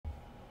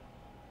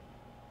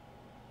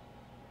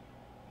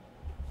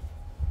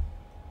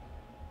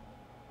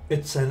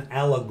It's an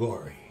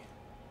allegory.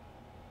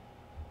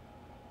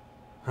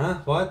 Huh?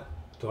 What?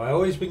 Do I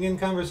always begin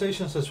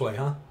conversations this way,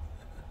 huh?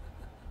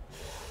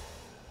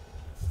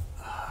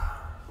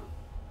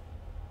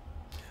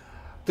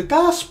 The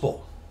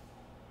gospel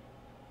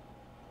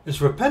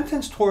is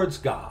repentance towards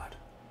God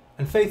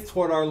and faith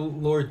toward our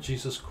Lord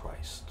Jesus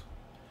Christ.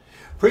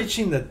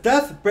 Preaching the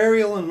death,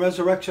 burial, and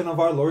resurrection of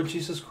our Lord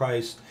Jesus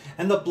Christ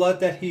and the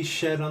blood that he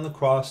shed on the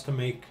cross to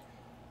make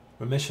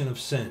remission of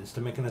sins, to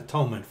make an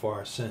atonement for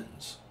our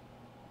sins.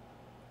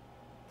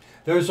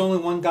 There is only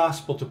one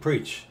gospel to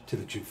preach, to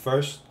the Jew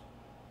first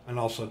and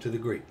also to the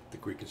Greek. The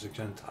Greek is a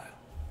Gentile.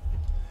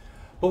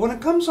 But when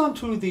it comes on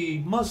to the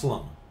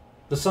Muslim,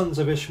 the sons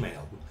of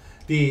Ishmael,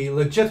 the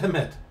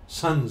legitimate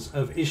sons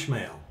of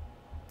Ishmael,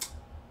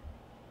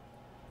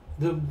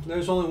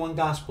 there's only one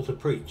gospel to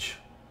preach.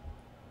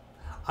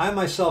 I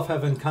myself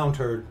have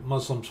encountered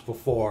Muslims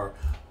before,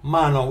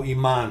 mano y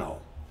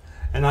mano,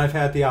 and I've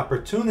had the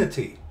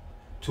opportunity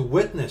to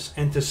witness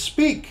and to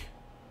speak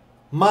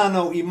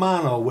mano y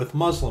mano with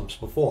Muslims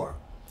before.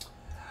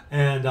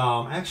 And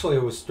actually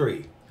it was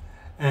 3.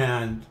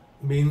 And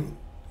being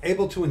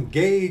able to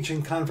engage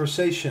in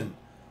conversation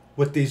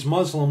with these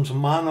Muslims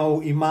mano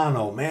y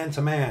mano, man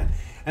to man.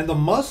 And the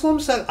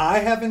Muslims that I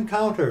have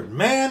encountered,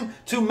 man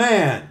to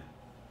man,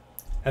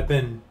 have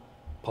been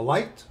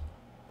polite,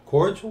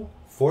 cordial,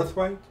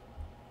 forthright,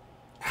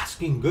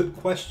 asking good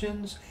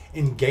questions,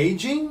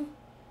 engaging.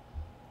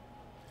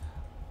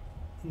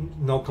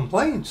 No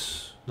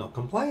complaints. No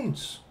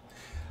complaints.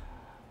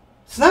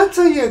 It's not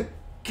till you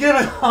get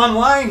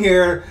online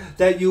here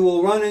that you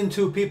will run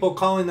into people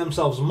calling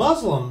themselves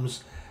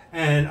Muslims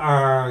and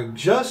are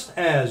just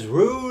as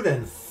rude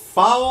and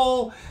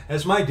foul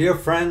as my dear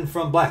friend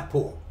from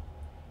Blackpool.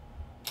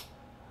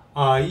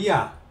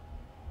 Yeah,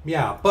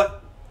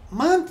 but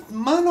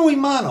mano y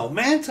mano,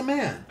 man to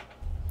man.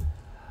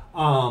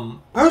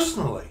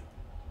 Personally,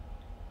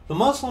 the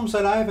Muslims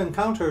that I've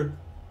encountered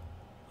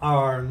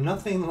are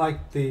nothing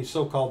like the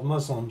so-called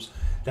Muslims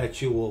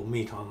that you will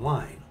meet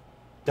online,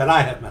 that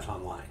I have met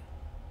online.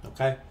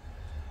 Okay?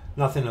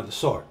 Nothing of the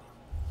sort.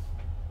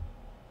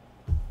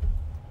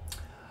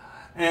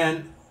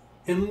 And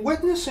in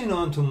witnessing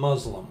onto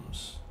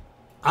Muslims,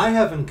 I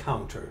have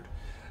encountered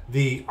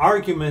the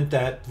argument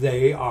that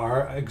they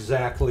are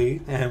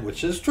exactly, and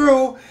which is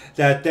true,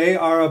 that they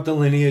are of the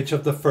lineage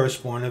of the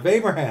firstborn of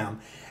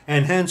Abraham.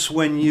 And hence,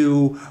 when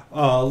you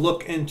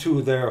look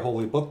into their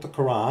holy book, the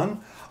Quran,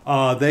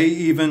 they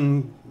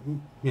even,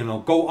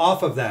 go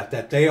off of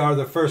that they are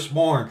the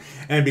firstborn.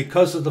 And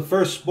because of the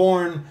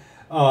firstborn,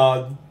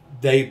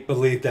 they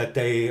believe that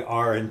they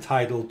are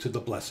entitled to the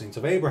blessings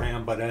of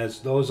Abraham. But as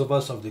those of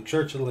us of the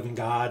Church of the Living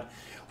God,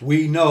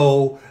 we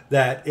know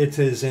that it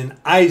is in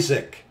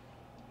Isaac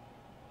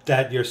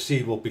that your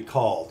seed will be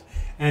called.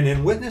 And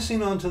in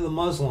witnessing unto the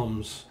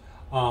Muslims,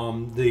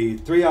 the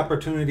 3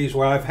 opportunities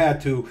where I've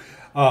had to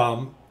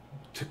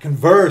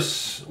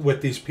converse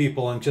with these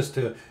people and just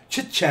to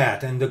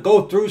chit-chat and to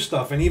go through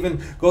stuff and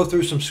even go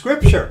through some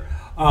scripture,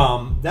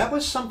 that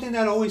was something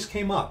that always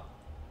came up.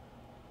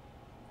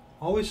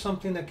 Always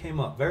something that came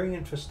up. Very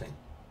interesting.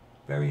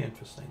 Very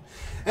interesting.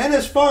 And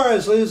as far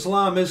as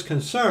Islam is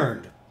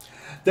concerned,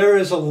 there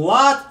is a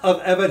lot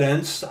of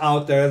evidence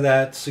out there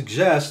that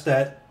suggests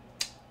that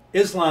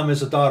Islam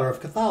is a daughter of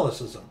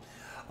Catholicism.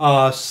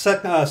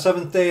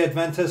 Seventh-day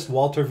Adventist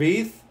Walter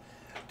Veith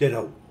did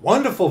a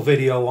wonderful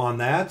video on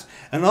that.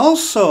 And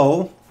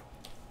also,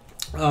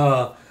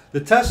 the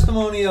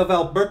testimony of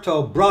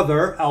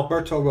brother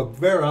Alberto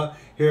Rivera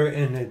here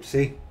in,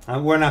 see,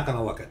 we're not going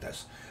to look at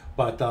this,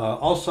 but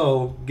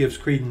also gives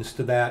credence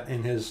to that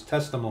in his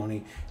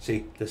testimony.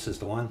 See, this is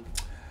the one.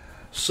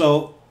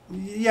 So,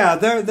 yeah,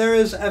 there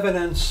is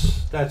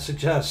evidence that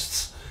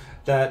suggests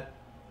that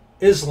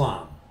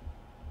Islam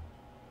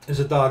is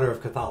a daughter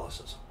of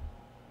Catholicism.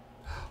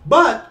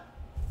 But,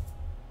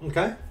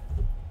 okay,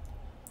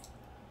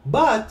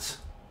 but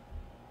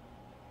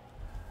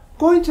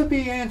going to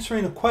be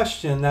answering a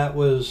question that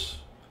was,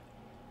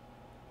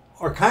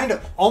 or kind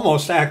of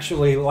almost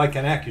actually like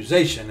an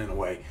accusation in a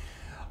way,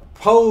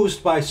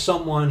 posed by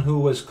someone who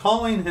was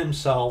calling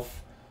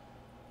himself,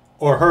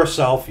 or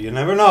herself, you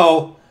never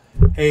know,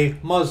 a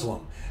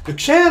Muslim. The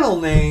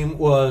channel name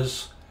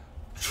was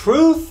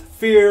Truth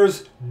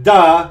Fears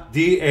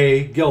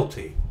D.A.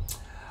 Guilty.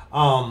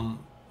 A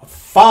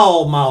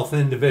foul-mouthed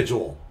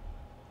individual.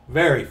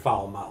 Very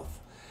foul-mouthed.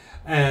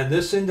 And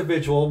this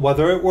individual,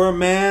 whether it were a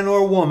man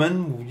or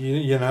woman,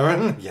 you never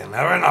know.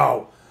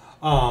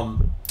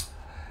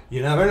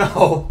 You never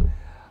know.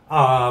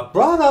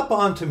 Brought up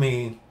onto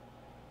me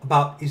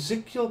about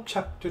Ezekiel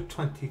chapter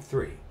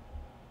 23.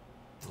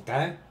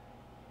 Okay?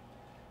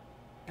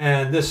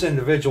 And this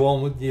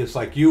individual is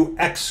like, you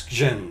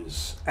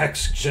ex-gens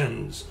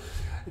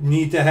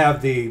need to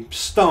have the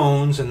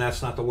stones, and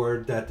that's not the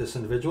word that this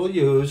individual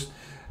used,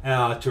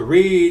 to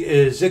read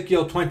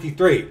Ezekiel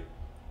 23.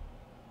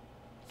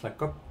 It's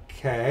like,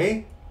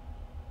 okay,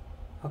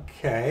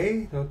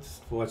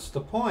 what's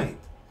the point?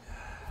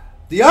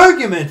 The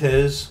argument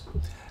is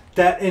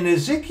that in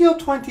Ezekiel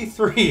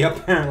 23,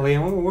 apparently,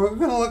 and we're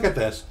going to look at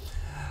this,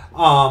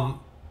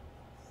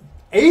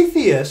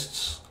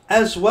 atheists,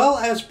 as well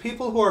as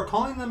people who are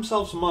calling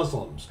themselves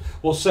Muslims,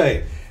 will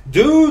say,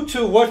 due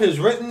to what is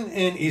written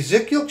in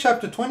Ezekiel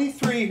chapter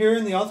 23 here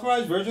in the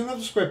Authorized Version of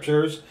the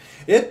Scriptures,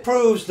 it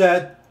proves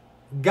that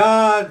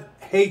God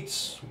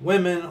hates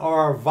women or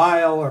are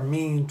vile or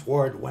mean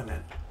toward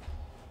women.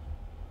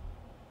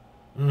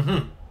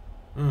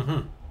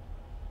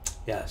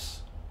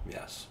 Yes,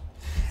 yes.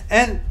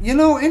 And, you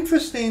know,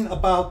 interesting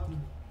about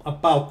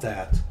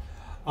that,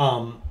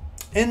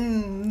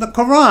 in the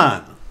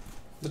Quran,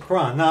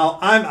 now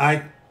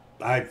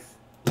I've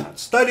not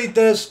studied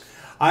this.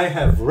 I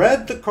have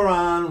read the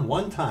Quran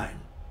one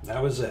time.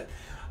 That was it.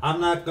 I'm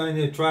not going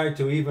to try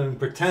to even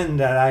pretend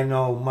that I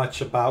know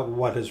much about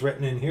what is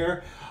written in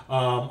here,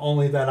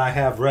 only that I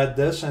have read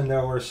this and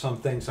there were some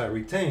things I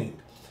retained.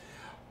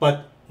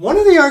 But one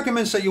of the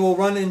arguments that you will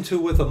run into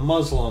with a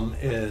Muslim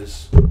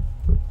is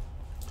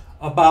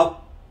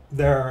about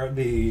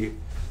the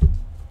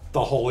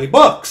holy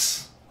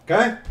books.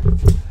 Okay?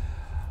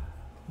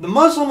 The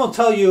Muslim will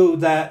tell you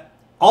that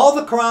all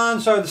the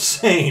Qurans are the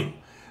same,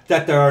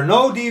 that there are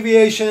no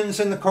deviations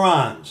in the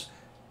Qurans.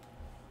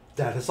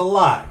 That is a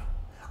lie.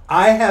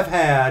 I have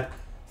had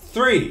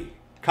 3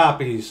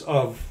 copies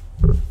of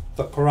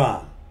the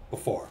Quran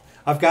before.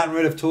 I've gotten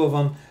rid of 2 of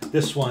them.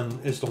 This one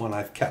is the one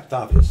I've kept,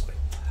 obviously.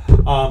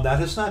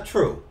 That is not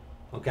true.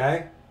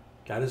 Okay?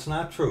 That is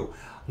not true.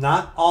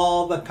 Not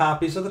all the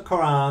copies of the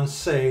Quran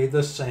say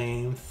the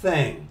same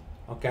thing.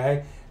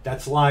 Okay?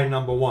 That's lie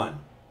number 1.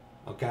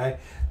 Okay?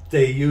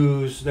 They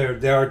use,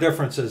 there are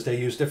differences. They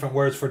use different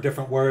words for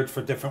different words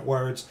for different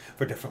words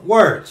for different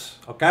words.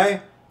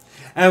 Okay?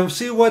 And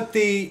see what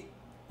the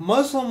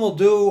Muslim will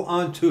do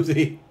onto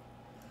the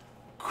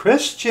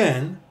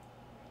Christian.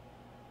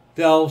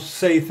 They'll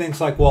say things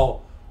like,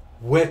 well,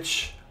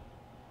 which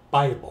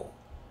Bible?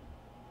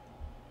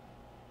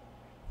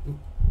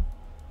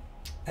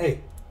 Hey.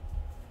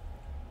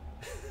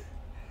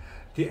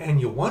 And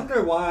you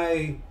wonder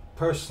why,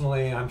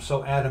 personally, I'm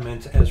so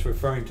adamant as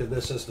referring to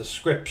this as the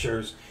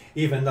Scriptures,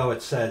 even though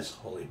it says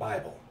Holy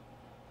Bible.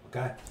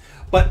 Okay?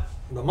 But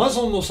the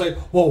Muslim will say,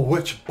 well,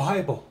 which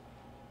Bible?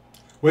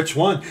 Which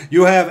one?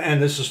 You have, and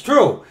this is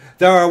true,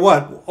 there are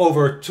what,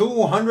 over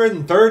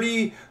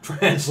 230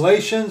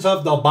 translations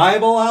of the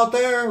Bible out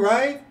there,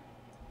 right?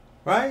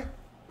 Right?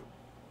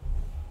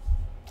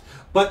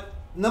 But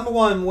number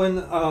one, when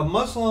a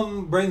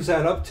Muslim brings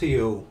that up to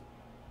you,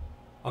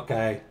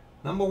 okay,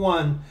 number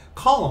one,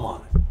 call them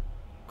on it.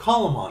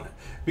 Call them on it.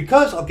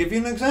 Because I'll give you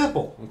an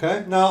example,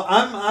 okay? Now,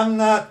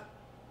 I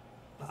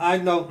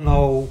don't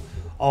know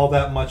all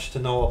that much to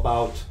know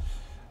about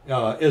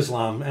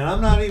Islam, and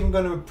I'm not even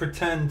going to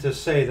pretend to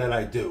say that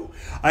I do.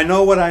 I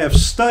know what I have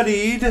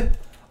studied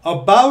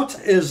about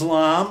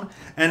Islam,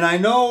 and I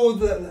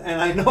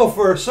know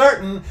for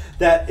certain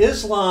that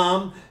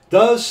Islam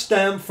does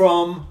stem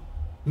from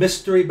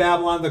Mystery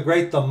Babylon the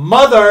Great, the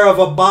mother of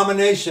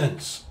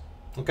abominations.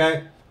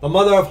 Okay? The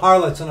mother of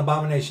harlots and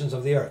abominations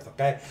of the earth.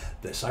 Okay?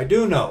 This I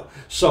do know.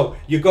 So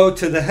you go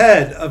to the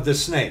head of the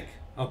snake.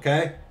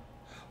 Okay?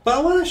 But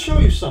I want to show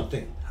you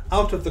something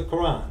out of the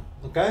Quran.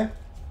 Okay?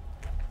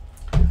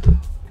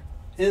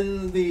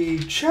 In the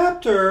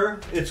chapter,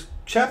 it's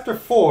chapter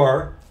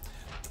 4.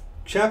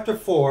 Chapter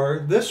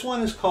 4, this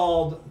one is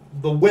called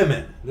the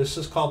women. This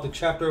is called the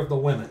chapter of the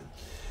women.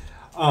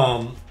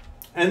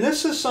 And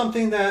this is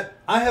something that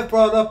I have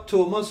brought up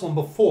to a Muslim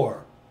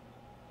before.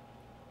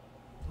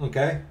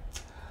 Okay?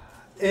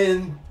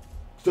 In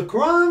the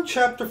Quran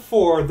chapter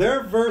 4,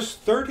 there verse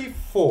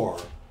 34.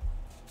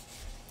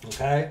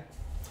 Okay?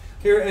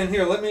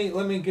 Here, let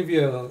me give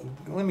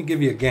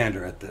you a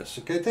gander at this.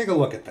 Okay? Take a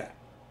look at that.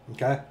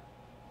 Okay?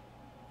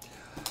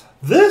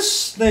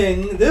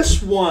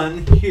 This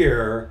one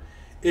here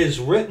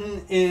is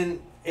written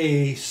in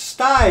a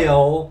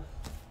style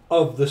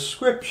of the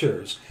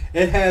Scriptures.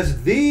 It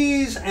has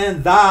these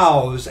and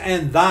thous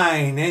and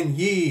thine and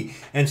ye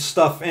and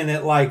stuff in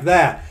it like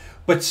that.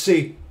 But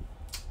see,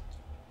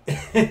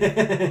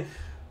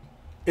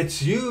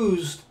 it's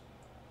used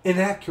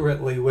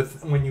inaccurately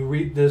when you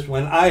read this.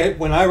 When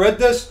I read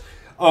this,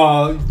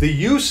 the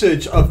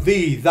usage of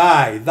thee,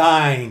 thy,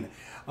 thine,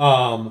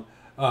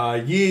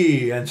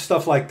 ye, and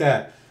stuff like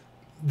that.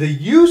 The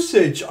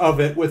usage of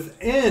it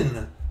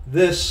within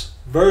this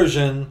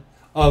version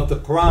of the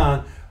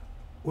Quran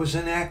was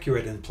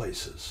inaccurate in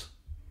places.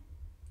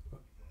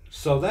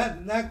 So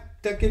that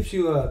gives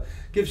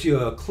you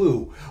a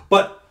clue.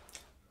 But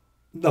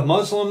the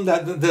Muslim,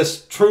 that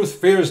this truth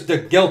fears the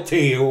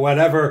guilty or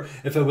whatever,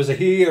 if it was a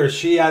he or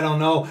she, I don't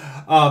know,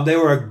 they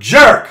were a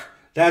jerk.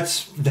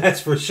 That's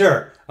for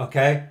sure.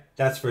 Okay,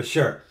 that's for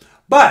sure.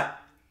 But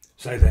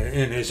say that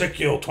in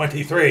Ezekiel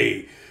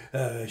 23,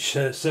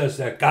 says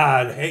that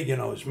God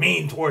is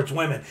mean towards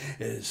women,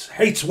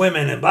 hates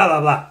women, and blah blah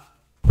blah.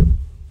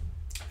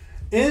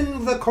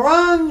 In the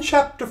Quran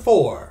chapter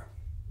 4,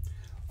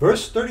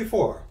 verse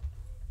 34,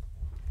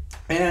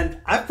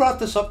 and I've brought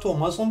this up to a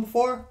Muslim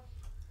before,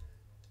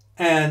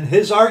 and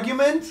his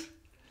argument,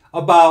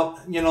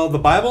 about, the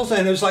Bibles,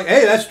 and it was like,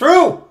 hey, that's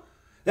true.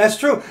 That's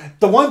true.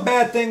 The one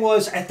bad thing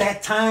was, at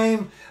that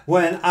time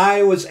when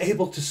I was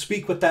able to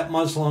speak with that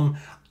Muslim,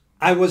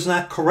 I was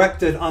not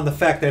corrected on the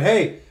fact that,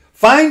 hey,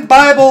 find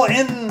Bible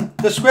in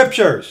the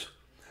scriptures.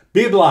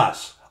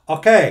 Biblos.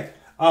 Okay.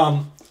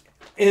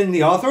 In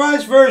the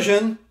authorized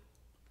version,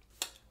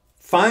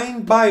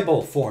 find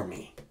Bible for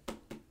me.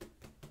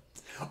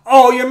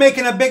 Oh, you're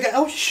making a big...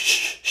 Oh,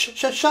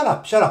 shut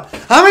up.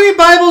 How many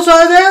Bibles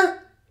are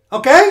there?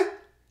 Okay?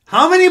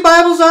 How many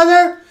Bibles are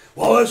there?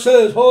 Well, it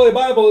says Holy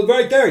Bible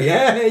right there.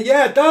 Yeah,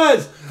 it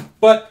does.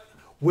 But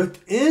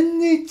within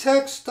the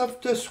text of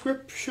the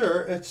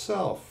scripture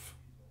itself,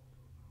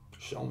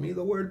 show me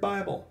the word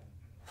Bible.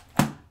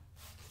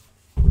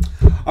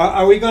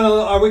 Are we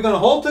gonna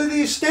hold to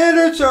these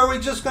standards, or are we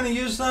just gonna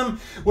use them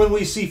when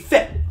we see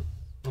fit?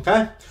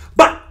 Okay?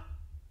 But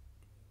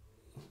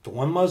the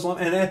one Muslim,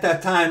 and at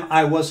that time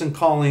I wasn't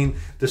calling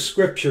the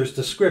scriptures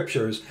the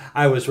scriptures.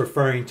 I was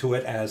referring to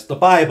it as the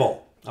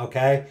Bible.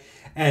 Okay?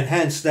 And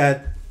hence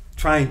that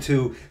trying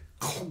to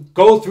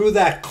go through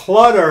that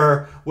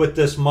clutter with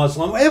this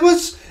Muslim. It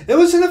was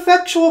an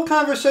effectual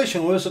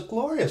conversation. It was a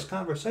glorious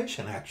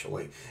conversation,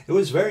 actually. It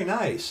was very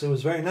nice.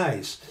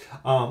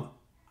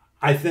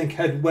 I think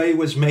headway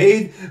was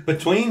made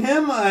between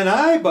him and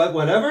I, but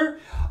whatever.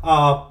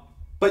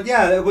 But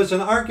yeah, it was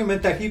an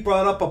argument that he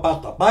brought up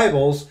about the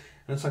Bibles,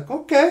 and it's like,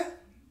 okay.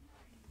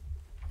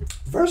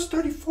 Verse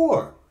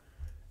 34,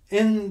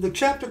 in the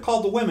chapter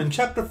called The Women,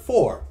 chapter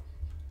 4,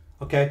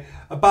 okay,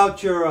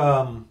 about your,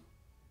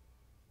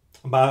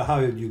 about how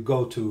you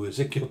go to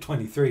Ezekiel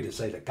 23 to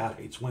say that God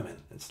hates women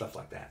and stuff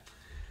like that.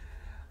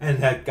 And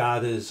that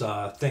God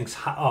thinks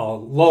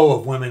low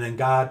of women, and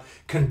God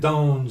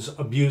condones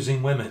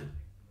abusing women.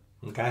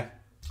 Okay?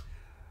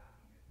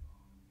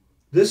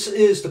 This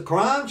is the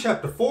Quran,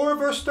 chapter 4,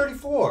 verse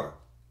 34.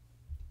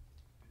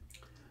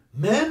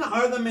 Men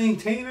are the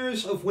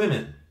maintainers of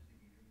women,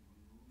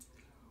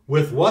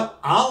 with what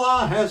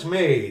Allah has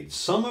made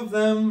some of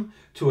them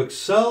to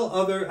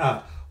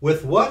excel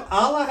with what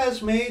Allah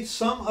has made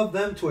some of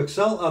them to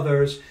excel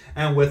others,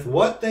 and with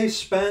what they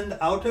spend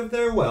out of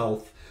their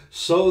wealth.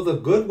 So the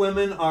good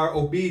women are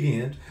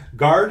obedient,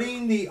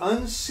 guarding the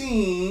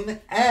unseen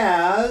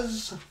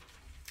as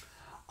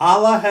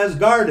Allah has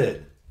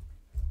guarded.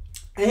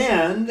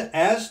 And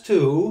as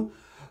to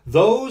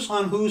those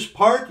on whose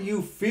part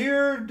you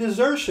fear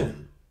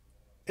desertion,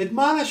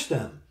 admonish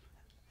them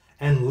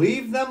and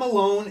leave them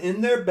alone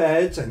in their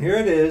beds, and here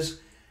it is,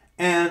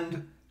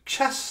 and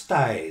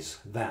chastise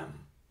them.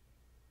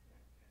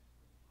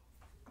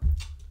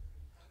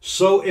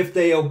 So if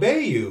they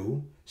obey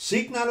you,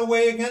 seek not a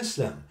way against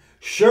them.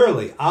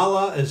 Surely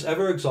Allah is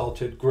ever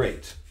exalted,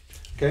 great.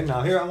 Okay,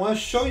 now here I want to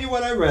show you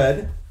what I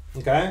read.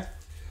 Okay,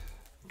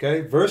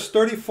 verse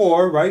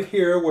 34, right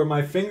here, where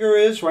my finger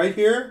is, right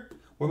here,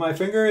 where my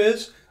finger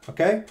is.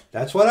 Okay,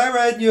 that's what I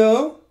read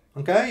you.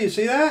 Okay, you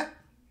see that?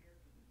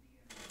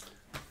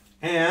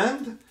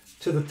 And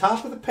to the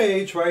top of the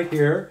page right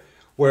here,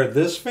 where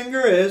this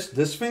finger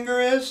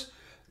is,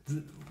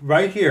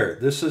 right here.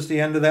 This is the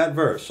end of that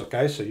verse.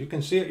 Okay, so you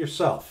can see it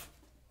yourself.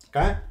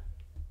 Okay,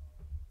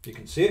 you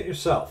can see it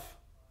yourself.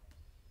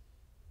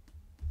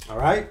 All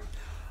right.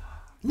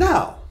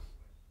 Now,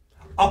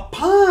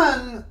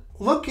 upon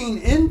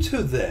looking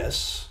into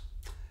this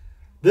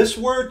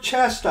word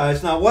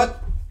chastise, now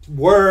what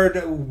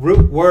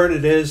root word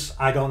it is,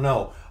 I don't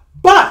know.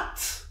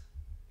 But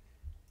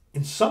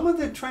in some of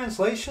the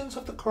translations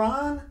of the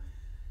Quran,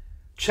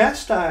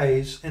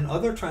 chastise, in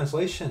other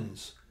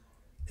translations,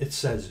 it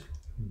says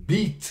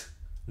beat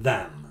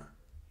them.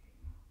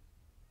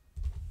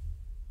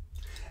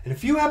 And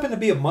if you happen to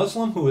be a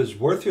Muslim who is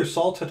worth your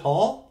salt at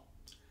all,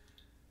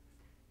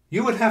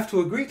 you would have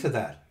to agree to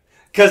that.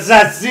 Because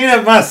I've seen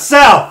it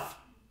myself.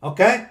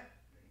 Okay?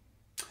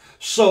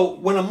 So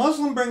when a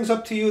Muslim brings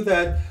up to you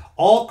that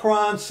all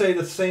Qurans say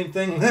the same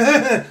thing,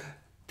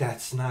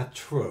 that's not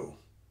true.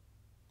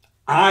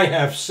 I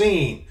have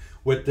seen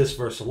with this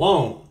verse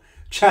alone,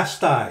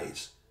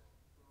 chastise,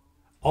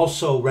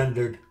 also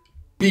rendered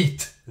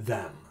beat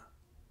them.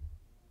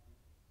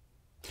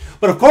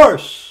 But of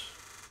course,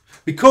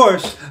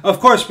 because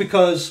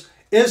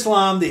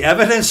Islam, the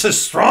evidence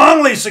is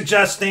strongly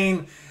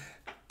suggesting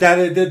that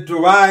it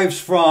derives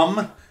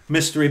from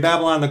Mystery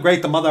Babylon the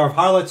Great, the mother of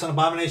harlots and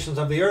abominations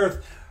of the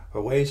earth.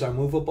 Her ways are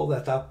movable,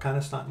 that thou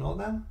canst not know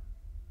them.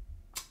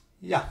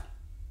 Yeah.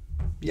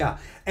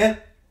 And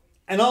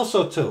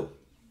also too,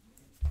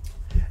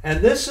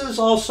 and this is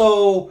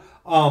also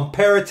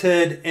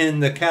parroted in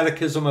the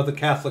Catechism of the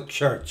Catholic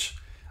Church,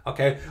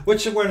 okay,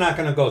 which we're not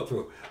going to go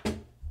through.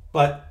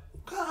 But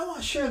I want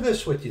to share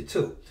this with you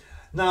too.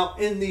 Now,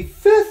 in the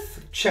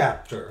fifth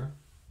chapter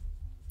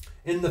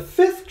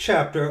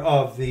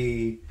of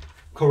the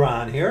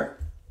Quran here,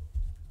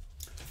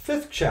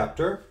 fifth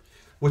chapter,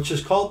 which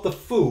is called the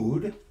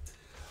Food,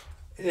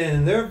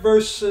 in their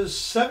verses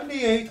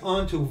 78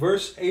 on to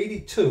verse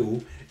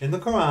 82 in the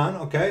Quran.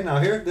 Okay, now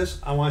here, this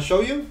I want to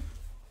show you.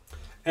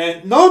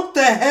 And note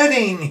the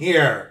heading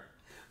here.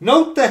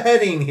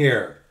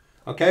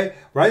 Okay?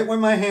 Right where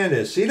my hand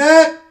is. See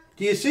that?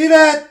 Do you see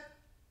that?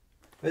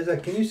 Is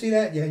that? Can you see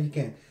that? Yeah, you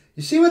can.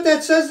 You see what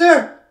that says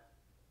there?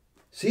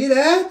 See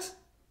that?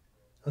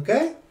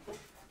 Okay?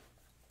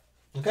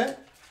 Okay?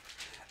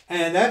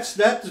 And that's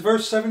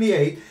verse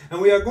 78.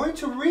 And we are going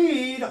to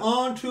read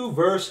on to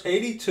verse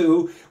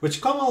 82,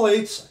 which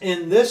culminates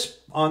in this,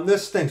 on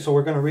this thing. So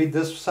we're going to read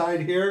this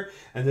side here,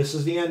 and this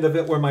is the end of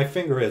it where my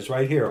finger is,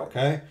 right here,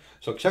 okay?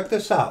 So check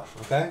this out,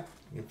 okay?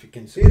 If you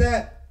can see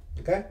that,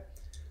 okay?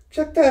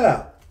 Check that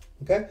out,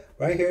 okay?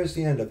 Right here is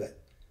the end of it,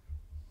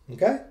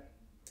 okay?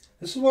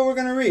 This is what we're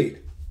going to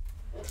read.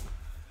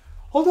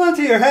 Hold on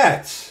to your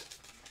hats.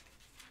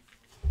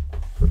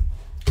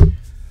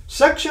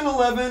 Section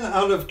 11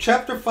 out of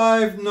chapter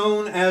 5,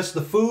 known as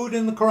the food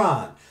in the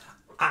Quran.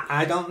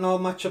 I don't know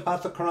much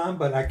about the Quran,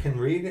 but I can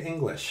read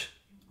English.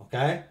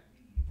 Okay?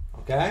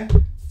 Okay?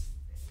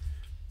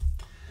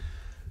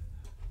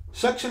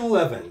 Section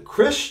 11.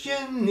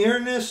 Christian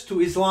nearness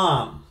to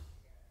Islam.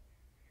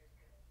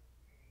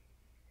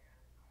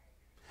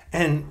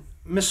 And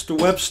Mr.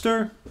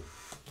 Webster,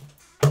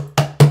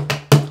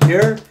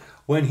 here,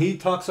 when he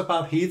talks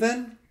about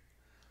heathen,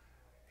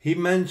 he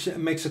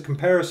makes a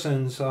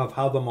comparisons of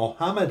how the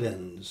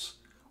Mohammedans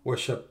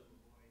worship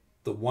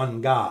the one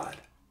God.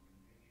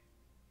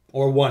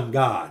 Or one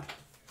God.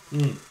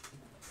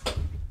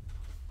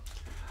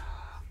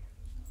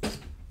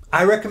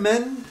 I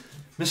recommend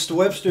Mr.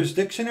 Webster's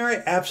dictionary.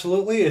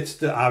 Absolutely.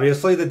 It's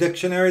obviously the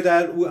dictionary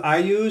that I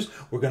use.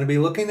 We're going to be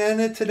looking at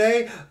it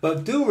today.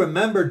 But do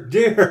remember,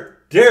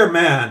 dear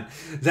man,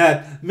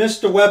 that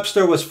Mr.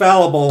 Webster was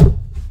fallible.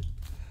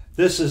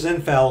 This is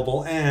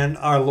infallible, and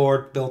our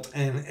Lord built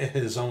in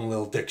his own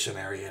little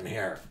dictionary in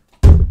here.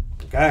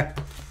 Okay?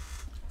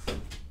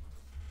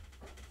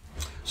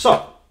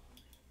 So,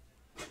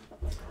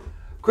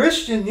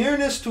 Christian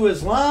nearness to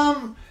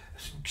Islam,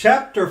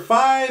 chapter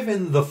 5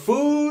 in the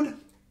food,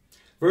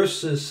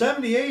 verses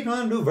 78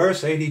 on to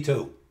verse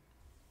 82.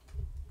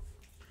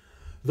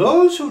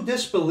 Those who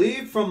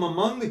disbelieved from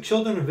among the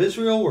children of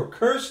Israel were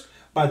cursed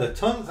by the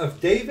tongue of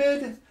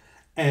David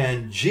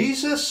and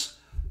Jesus,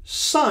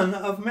 son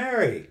of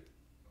Mary.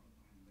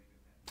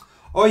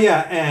 Oh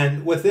yeah,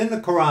 and within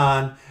the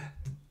Quran,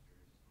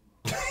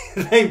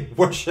 they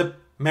worship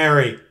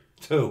Mary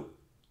too.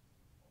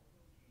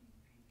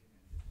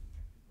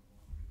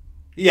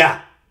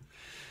 Yeah.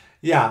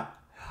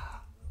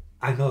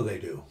 I know they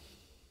do.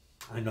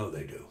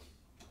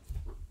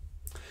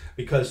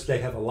 Because they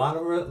have a lot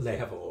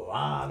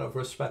of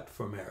respect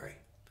for Mary.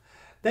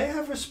 They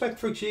have respect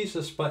for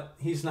Jesus, but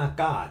he's not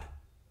God.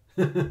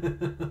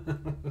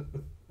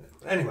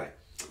 Anyway,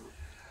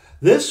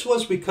 this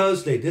was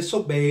because they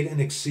disobeyed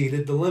and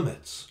exceeded the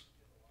limits.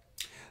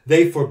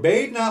 They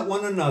forbade not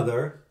one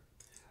another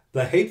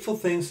the hateful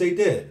things they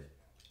did.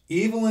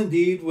 Evil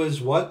indeed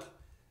was what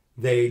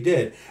they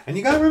did. And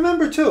you got to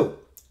remember too,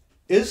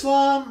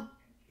 Islam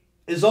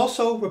is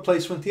also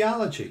replacement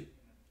theology.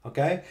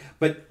 Okay?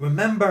 But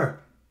remember,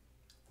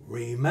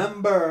 the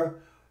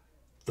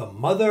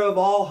mother of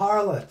all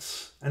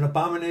harlots and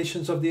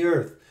abominations of the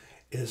earth.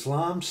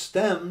 Islam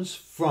stems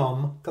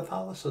from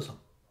Catholicism.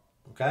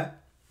 Okay?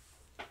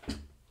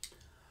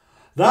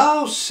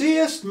 Thou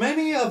seest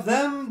many of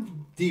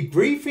them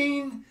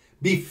befriending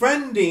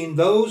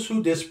those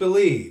who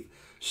disbelieve.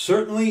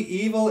 Certainly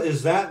evil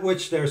is that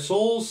which their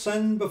souls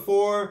send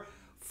before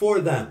for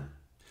them,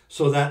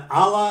 so that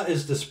Allah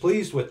is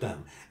displeased with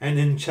them, and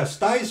in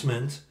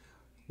chastisement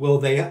will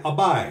they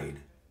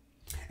abide.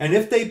 And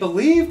if they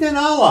believed in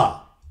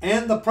Allah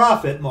and the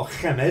Prophet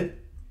Muhammad,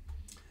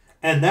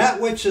 and that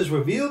which is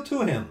revealed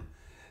to him,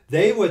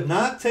 they would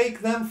not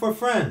take them for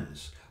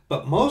friends,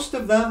 but most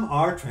of them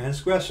are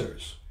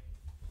transgressors.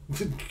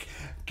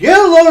 Get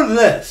a load of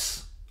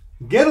this.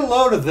 Get a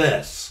load of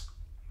this.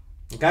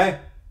 Okay?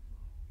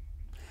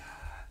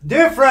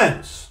 Dear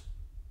friends,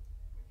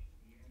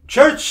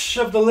 Church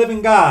of the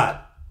Living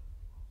God,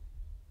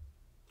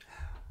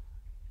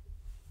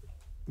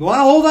 you want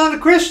to hold on to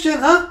Christian,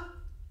 huh?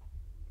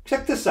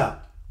 Check this out.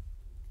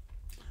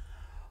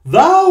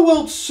 Thou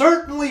wilt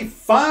certainly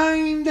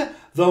find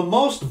the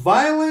most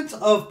violent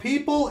of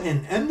people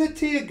in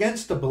enmity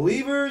against the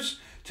believers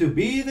to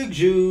be the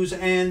Jews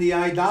and the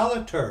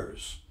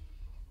idolaters.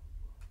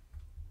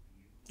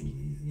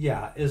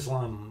 Yeah,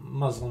 Islam,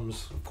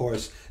 Muslims, of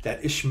course,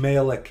 that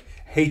Ishmaelic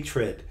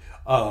hatred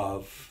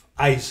of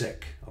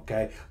Isaac,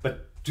 okay?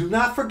 But do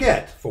not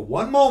forget for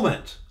one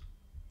moment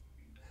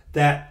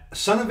that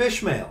son of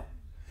Ishmael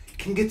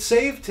can get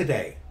saved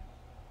today,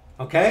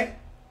 okay?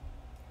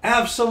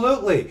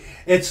 Absolutely.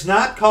 It's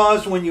not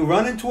caused when you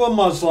run into a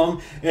Muslim.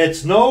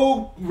 It's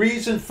no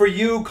reason for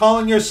you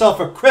calling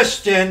yourself a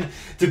Christian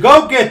to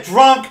go get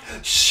drunk,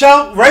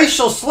 shout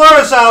racial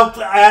slurs out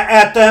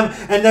at them,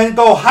 and then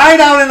go hide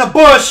out in a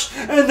bush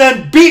and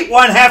then beat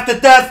one half to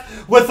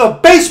death with a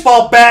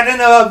baseball bat in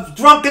a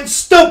drunken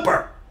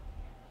stupor.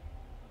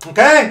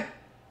 Okay?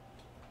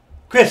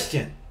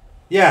 Christian.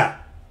 Yeah.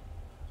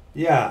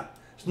 There's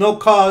no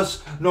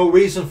cause, no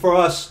reason for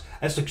us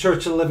as the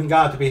Church of the Living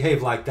God to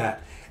behave like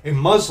that. A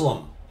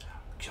Muslim,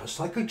 just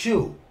like a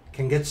Jew,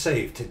 can get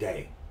saved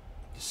today.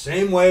 The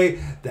same way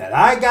that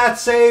I got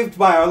saved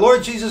by our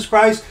Lord Jesus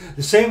Christ,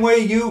 the same way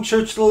you,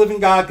 Church of the Living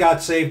God,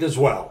 got saved as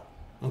well.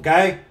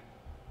 Okay?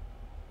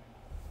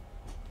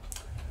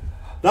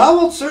 Thou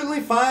wilt certainly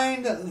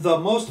find the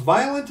most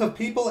violent of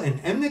people in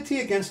enmity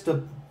against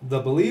the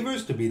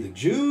believers to be the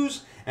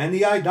Jews and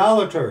the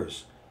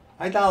idolaters.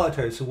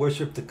 Idolaters who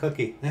worship the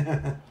cookie.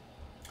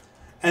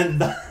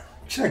 And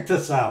check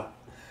this out.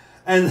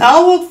 And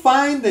thou wilt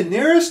find the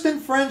nearest in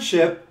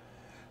friendship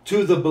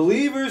to the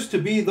believers to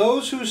be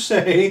those who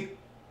say,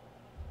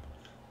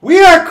 we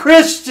are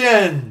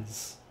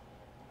Christians.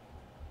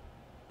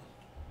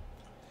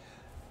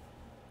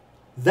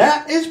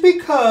 That is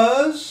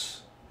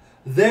because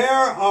there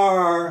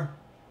are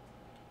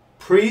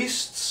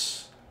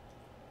priests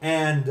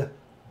and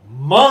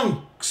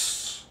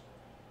monks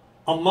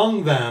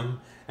among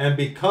them, and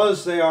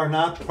because they are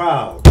not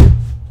proud.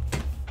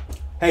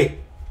 Hey,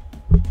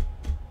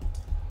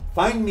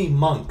 find me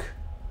monk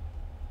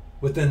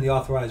within the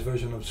Authorized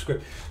Version of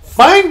Scripture.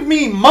 Find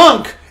me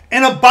monk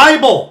in a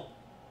Bible.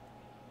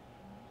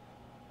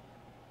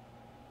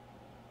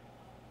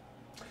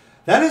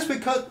 That is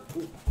because,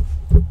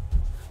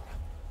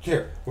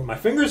 here, where my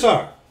fingers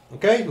are,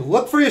 okay?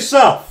 Look for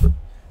yourself.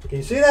 Can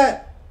you see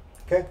that?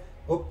 Okay.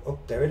 Oh,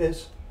 there it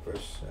is.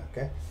 Verse,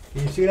 okay.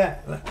 Can you see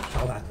that?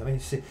 Hold on, let me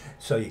see.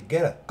 So you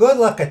get a good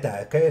look at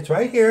that, okay? It's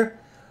right here.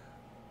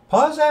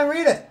 Pause that and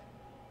read it.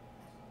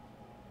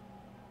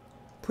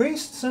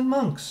 Priests and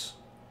monks.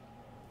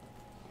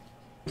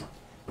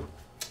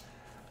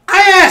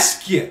 I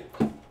ask you,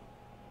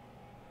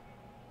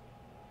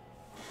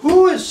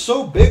 who is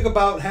so big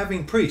about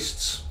having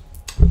priests?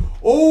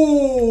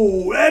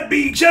 Oh, that'd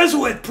be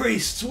Jesuit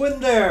priests,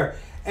 wouldn't there?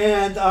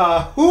 And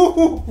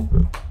who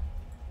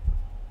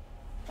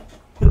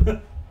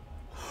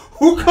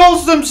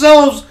calls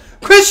themselves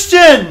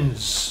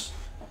Christians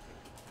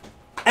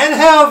and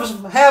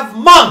have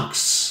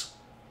monks?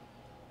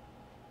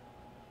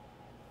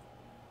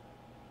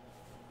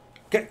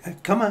 Okay,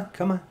 come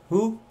on.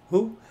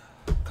 Who?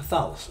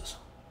 Catholicism.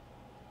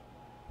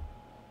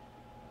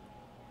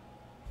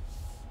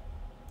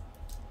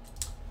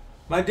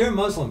 My dear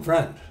Muslim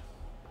friend,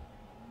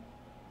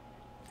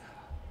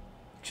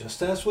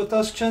 just as with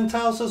us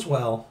Gentiles as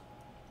well,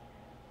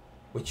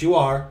 which you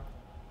are,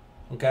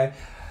 okay?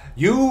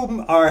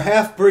 You are a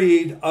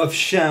half-breed of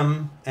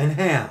Shem and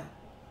Ham,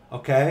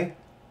 okay?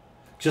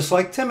 Just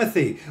like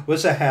Timothy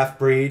was a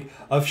half-breed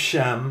of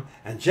Shem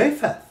and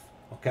Japheth,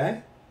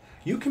 okay?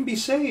 You can be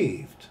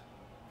saved.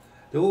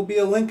 There will be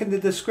a link in the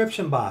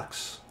description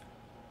box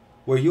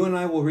where you and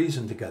I will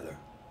reason together.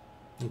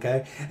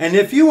 Okay? And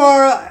if you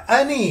are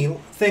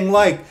anything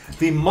like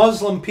the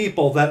Muslim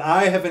people that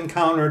I have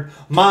encountered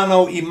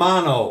mano a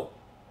mano,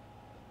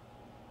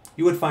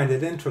 you would find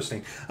it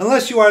interesting.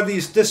 Unless you are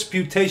these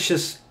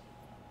disputatious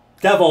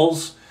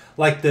devils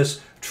like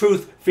this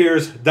truth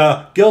fears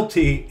the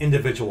guilty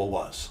individual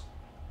was.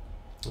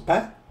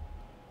 Okay?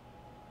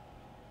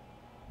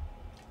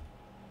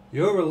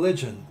 Your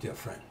religion, dear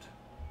friend,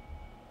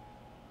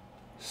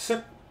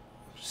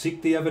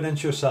 seek the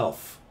evidence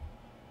yourself,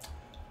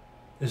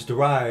 is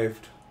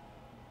derived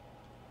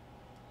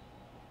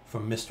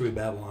from Mystery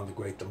Babylon the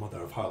Great, the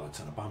mother of harlots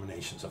and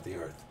abominations of the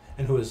earth.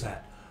 And who is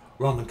that?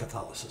 Roman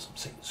Catholicism,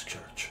 Satan's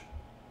church.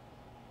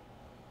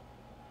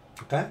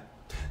 Okay?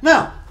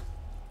 Now,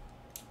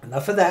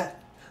 enough of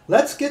that.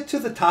 Let's get to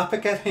the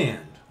topic at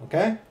hand.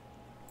 Okay?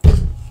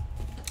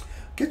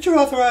 Get your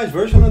Authorized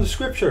Version of the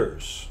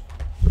Scriptures.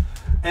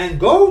 And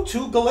go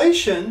to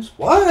Galatians.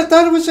 What? I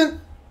thought it was in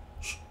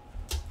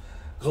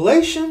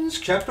Galatians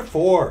chapter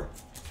 4.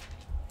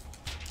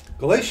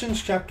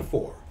 Galatians chapter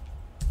 4.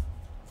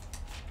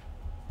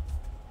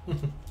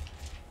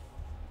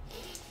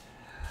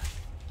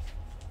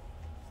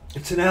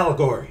 It's an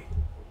allegory.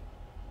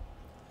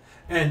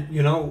 And,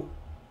 you know,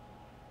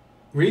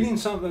 reading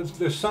something,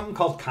 there's something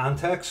called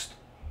context,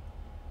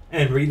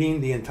 and reading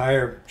the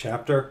entire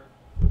chapter.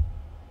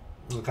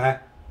 Okay?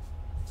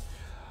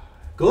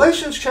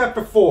 Galatians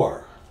chapter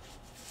 4.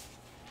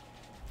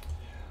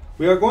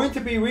 We are going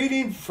to be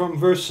reading from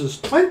verses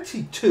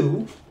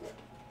 22.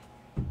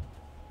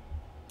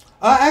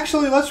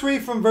 Actually, let's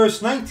read from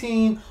verse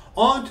 19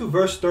 on to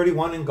verse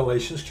 31 in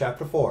Galatians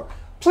chapter 4.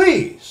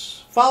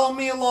 Please follow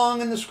me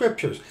along in the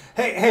scriptures.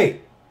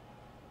 Hey.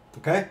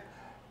 Okay?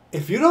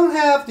 If you don't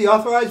have the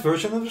Authorized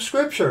Version of the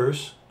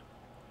Scriptures,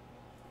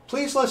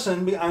 please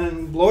listen,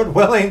 and Lord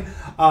willing,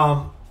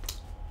 I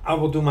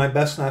will do my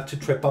best not to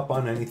trip up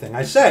on anything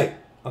I say.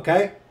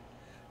 Okay?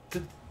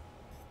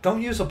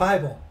 Don't use a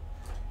Bible.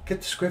 Get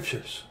the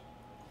Scriptures.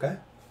 Okay?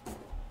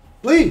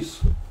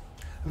 Please.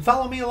 And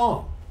follow me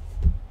along.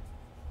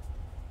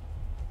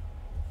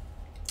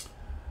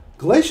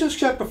 Galatians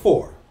chapter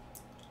 4,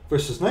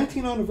 verses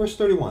 19 on to verse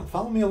 31.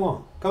 Follow me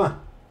along. Come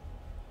on.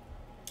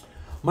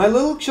 My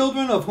little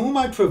children, of whom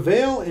I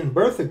travail in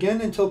birth again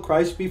until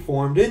Christ be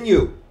formed in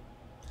you.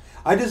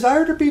 I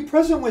desire to be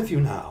present with you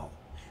now,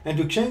 and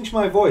to change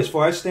my voice,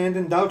 for I stand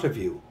in doubt of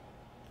you.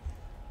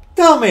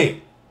 Tell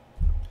me,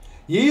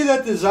 ye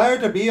that desire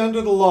to be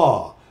under the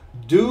law,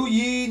 Do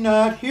ye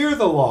not hear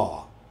the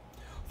law?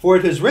 For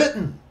it is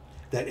written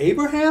that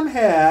Abraham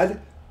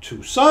had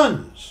 2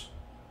 sons,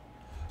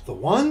 the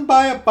one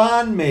by a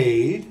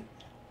bondmaid,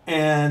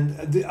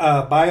 the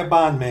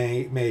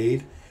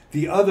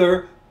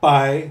other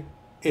by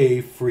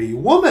a free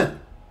woman,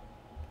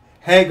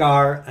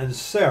 Hagar and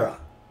Sarah.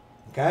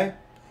 Okay?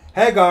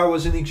 Hagar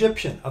was an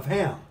Egyptian of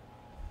Ham.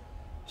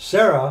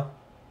 Sarah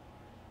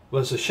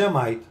was a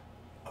Shemite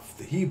of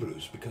the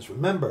Hebrews, because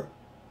remember,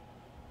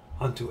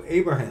 unto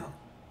Abraham,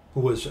 who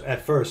was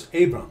at first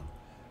Abram,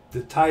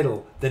 the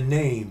title, the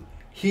name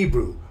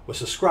Hebrew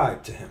was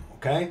ascribed to him.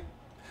 Okay?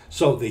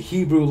 So the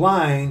Hebrew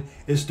line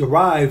is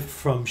derived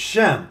from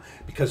Shem,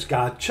 because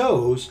God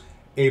chose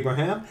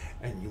Abraham.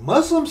 And you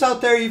Muslims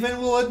out there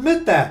even will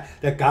admit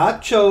that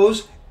God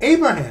chose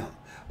Abraham.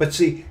 But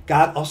see,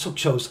 God also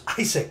chose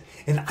Isaac.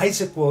 And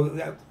Isaac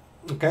will,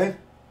 okay?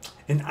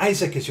 And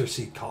Isaac is your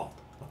seed called,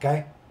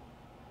 okay?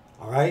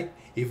 All right?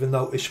 Even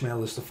though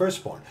Ishmael is the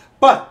firstborn.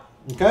 But,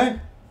 okay?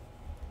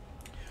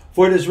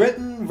 For it is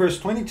written, verse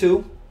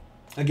 22,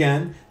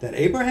 again, that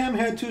Abraham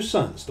had 2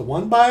 sons, the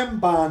one by a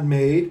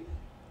bondmaid,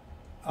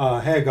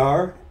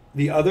 Hagar,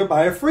 the other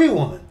by a free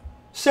woman,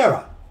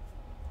 Sarah.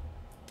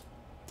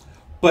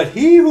 But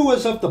he who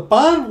was of the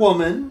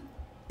bondwoman,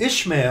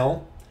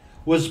 Ishmael,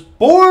 was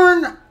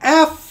born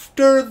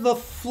after the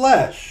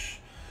flesh.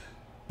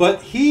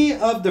 But he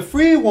of the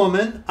free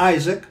woman,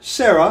 Isaac,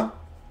 Sarah,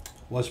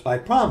 was by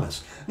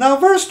promise. Now,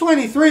 verse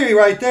 23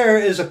 right there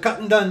is a cut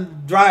and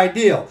done dry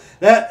deal.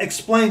 That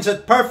explains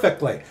it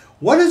perfectly.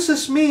 What does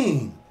this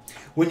mean?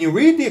 When you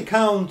read the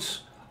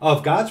accounts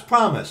of God's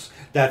promise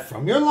that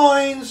from your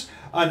loins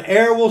an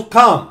heir will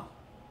come,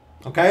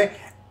 okay?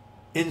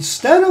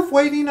 Instead of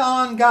waiting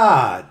on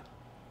God,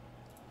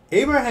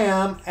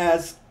 Abraham,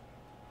 as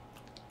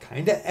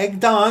kind of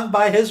egged on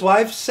by his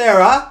wife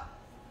Sarah,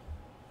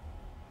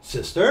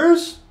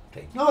 sisters,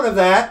 take note of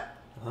that,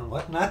 on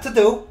what not to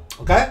do,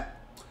 okay?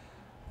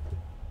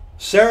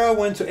 Sarah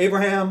went to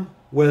Abraham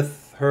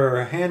with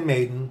her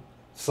handmaiden.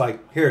 It's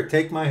like, here,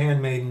 take my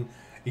handmaiden,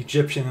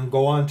 Egyptian, and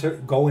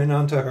go in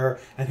unto her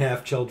and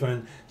have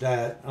children,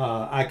 that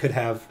I could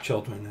have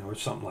children, or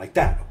something like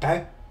that,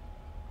 okay?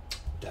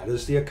 That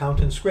is the account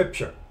in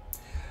Scripture.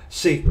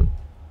 See,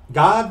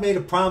 God made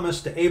a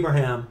promise to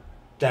Abraham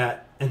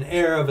that an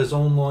heir of his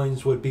own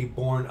loins would be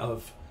born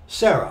of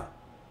Sarah.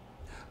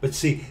 But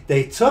see,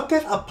 they took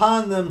it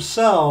upon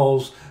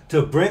themselves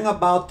to bring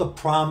about the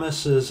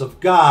promises of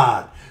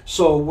God.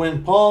 So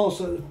when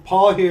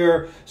Paul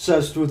here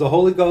says through the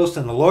Holy Ghost,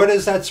 and the Lord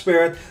is that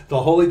Spirit,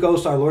 the Holy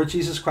Ghost, our Lord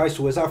Jesus Christ,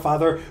 who is our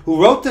Father,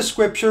 who wrote the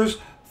Scriptures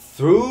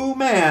through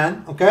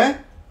man, okay?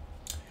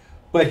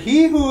 But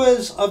he who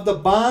is of the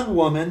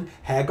bondwoman,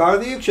 Hagar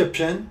the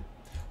Egyptian,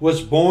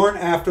 was born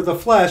after the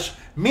flesh,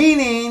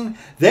 meaning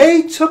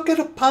they took it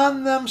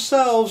upon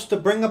themselves to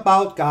bring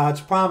about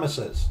God's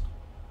promises.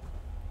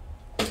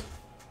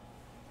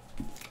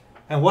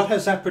 And what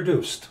has that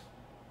produced?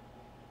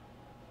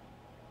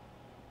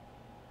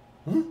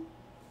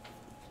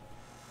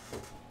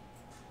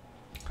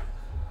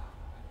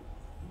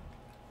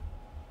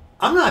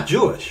 I'm not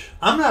Jewish.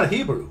 I'm not a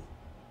Hebrew.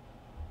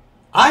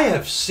 I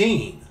have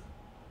seen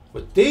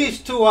with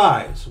these 2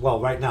 eyes, well,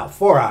 right now,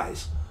 4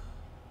 eyes,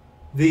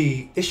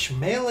 the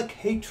Ishmaelic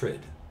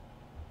hatred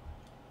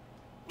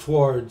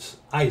towards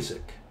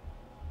Isaac.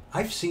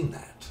 I've seen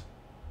that.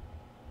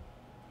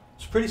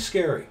 It's pretty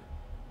scary.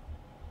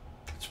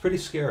 It's pretty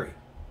scary.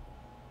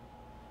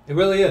 It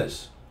really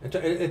is.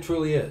 It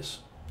truly is.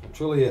 It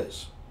truly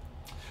is.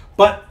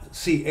 But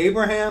see,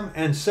 Abraham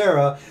and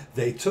Sarah,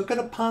 they took it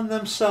upon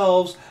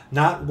themselves,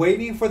 not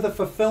waiting for the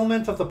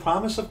fulfillment of the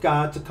promise of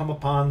God to come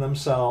upon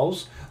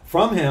themselves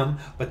from him,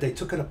 but they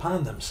took it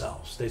upon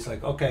themselves. They're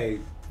like, okay,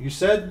 you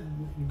said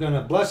you're going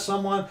to bless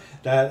someone,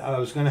 that I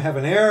was going to have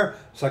an heir.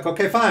 It's like,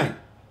 okay, fine.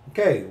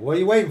 Okay, what are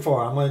you waiting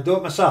for? I'm going to do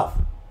it myself.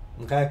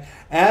 Okay?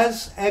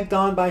 As egged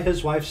on by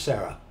his wife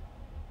Sarah.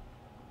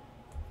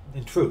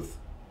 In truth.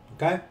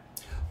 Okay?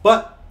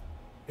 But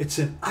it's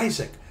in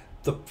Isaac,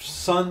 the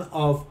son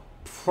of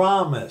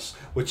promise,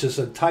 which is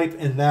a type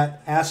in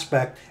that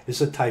aspect,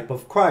 is a type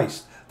of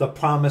Christ, the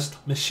promised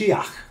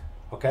Mashiach,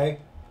 okay?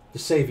 The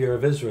Savior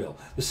of Israel,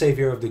 the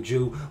Savior of the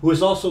Jew, who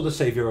is also the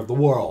Savior of the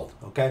world,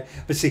 okay?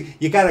 But see,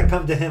 you got to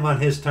come to him on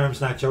his terms,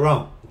 not your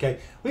own, okay?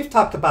 We've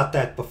talked about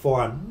that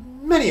before on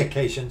many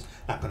occasions.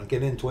 Not going to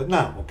get into it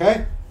now,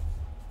 okay?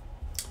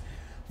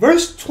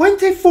 Verse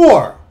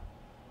 24.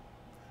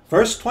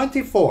 Verse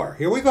 24.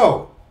 Here we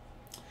go.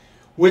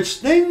 Which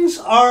things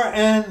are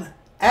an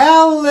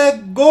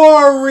allegory.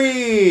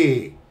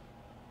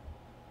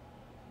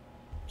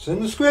 It's in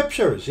the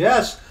Scriptures.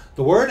 Yes,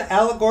 the word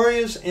allegory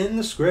is in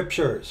the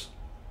Scriptures.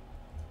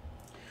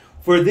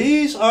 For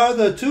these are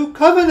the 2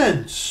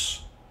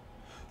 covenants.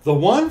 The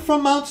one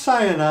from Mount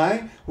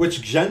Sinai,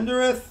 which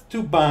gendereth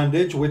to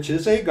bondage, which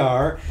is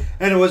Hagar.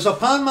 And it was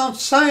upon Mount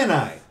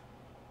Sinai,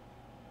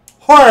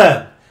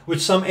 Horeb,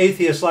 which some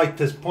atheists like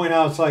to point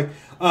out. It's like,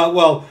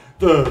 well,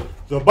 the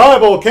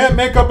Bible can't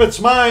make up its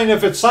mind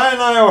if it's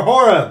Sinai or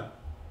Horeb.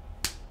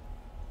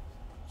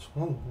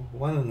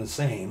 one and the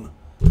same.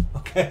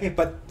 Okay,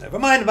 but never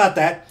mind about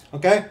that.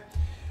 Okay.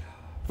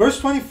 Verse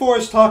 24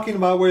 is talking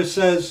about where it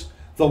says,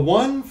 the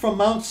one from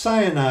Mount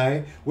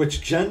Sinai,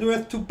 which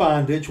gendereth to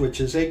bondage, which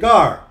is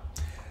Agar.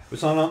 It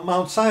was on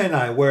Mount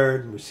Sinai where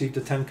it received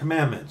the Ten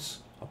Commandments.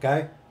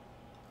 Okay?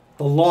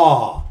 The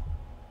law.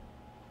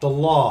 The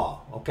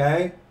law.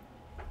 Okay?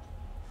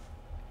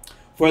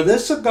 For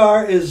this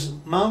Agar is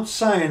Mount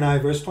Sinai,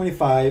 verse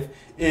 25,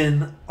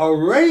 in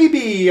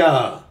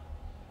Arabia,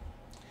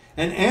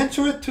 and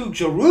answereth to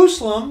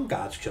Jerusalem,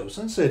 God's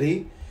chosen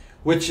city,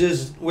 which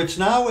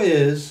now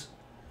is,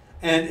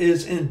 and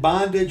is in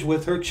bondage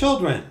with her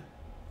children.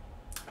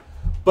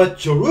 But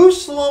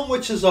Jerusalem,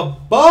 which is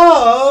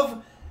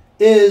above,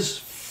 is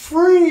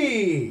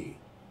free,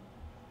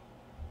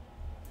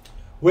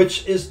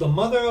 which is the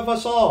mother of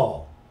us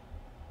all.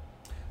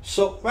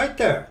 So, right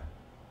there,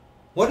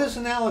 what is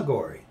an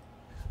allegory?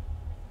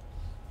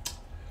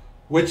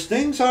 Which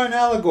things are an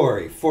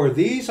allegory? For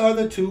these are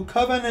the two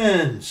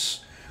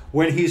covenants.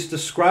 When he's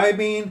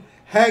describing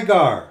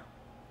Hagar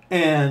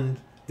and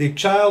the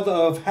child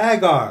of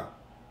Hagar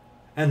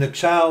and the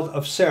child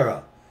of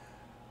Sarah.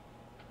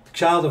 The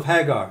child of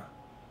Hagar,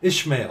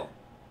 Ishmael,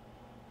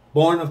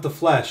 born of the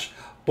flesh,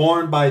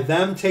 born by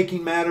them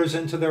taking matters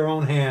into their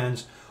own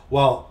hands,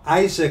 while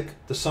Isaac,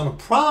 the son of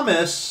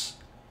promise,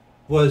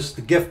 was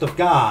the gift of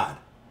God.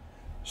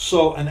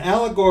 So an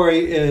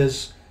allegory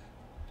is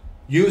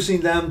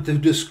using them to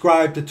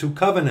describe the two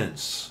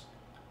covenants.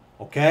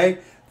 Okay?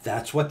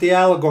 That's what the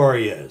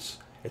allegory is.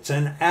 It's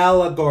an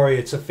allegory.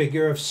 It's a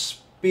figure of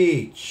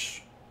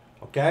speech.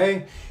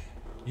 Okay?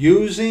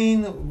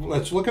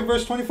 Let's look at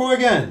verse 24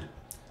 again.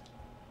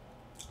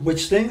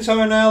 Which things are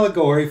an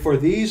allegory, for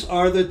these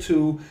are the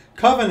two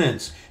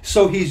covenants.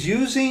 So he's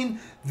using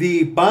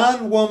the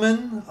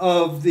bondwoman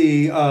of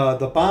the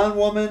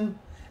bondwoman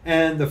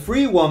and the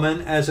free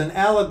woman as an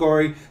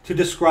allegory to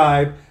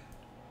describe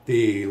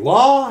the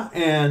law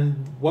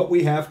and what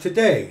we have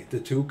today, the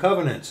two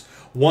covenants.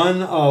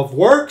 One of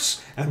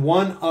works and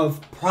one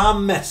of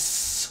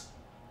promise.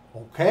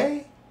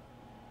 Okay?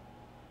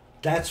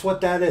 That's what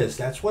that is.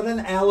 That's what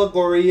an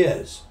allegory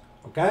is.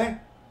 Okay?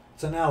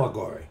 It's an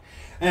allegory.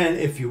 And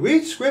if you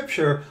read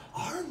Scripture,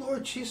 our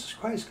Lord Jesus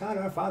Christ, God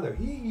our Father,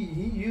 He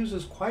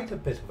uses quite a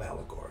bit of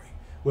allegory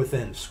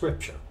within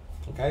Scripture.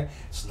 Okay?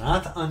 It's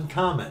not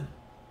uncommon.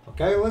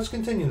 Okay? Let's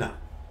continue now.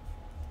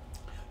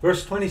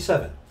 Verse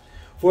 27.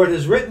 For it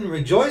is written,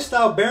 Rejoice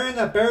thou barren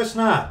that bearest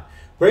not.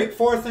 Break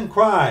forth and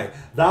cry,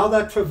 thou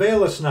that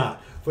travailest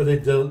not. For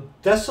the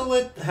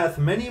desolate hath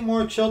many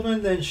more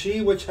children than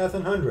she which hath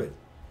 100.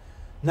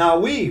 Now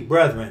we,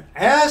 brethren,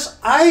 as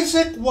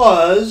Isaac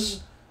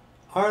was,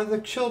 are the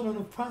children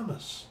of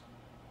promise.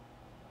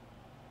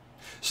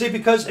 See,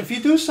 because if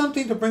you do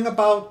something to bring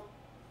about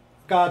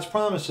God's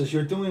promises,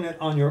 you're doing it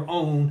on your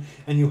own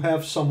and you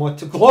have somewhat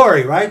to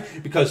glory, right?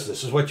 Because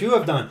this is what you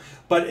have done.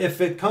 But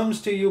if it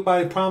comes to you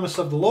by promise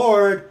of the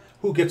Lord,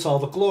 who gets all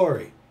the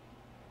glory?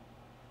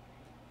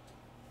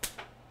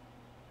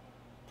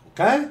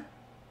 Okay?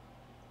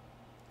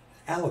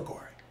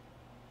 Allegory.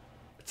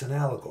 It's an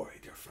allegory,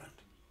 dear friend.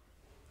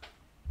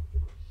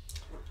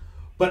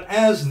 But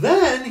as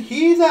then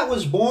he that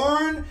was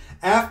born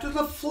after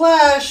the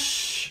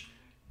flesh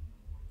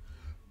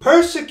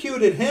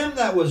persecuted him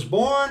that was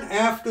born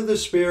after the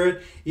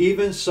Spirit,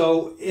 even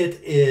so it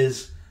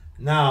is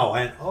now.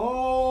 And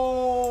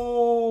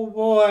oh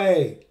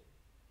boy,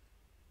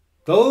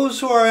 those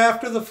who are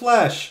after the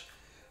flesh,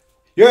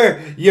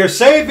 you're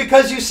saved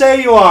because you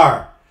say you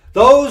are.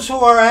 Those who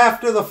are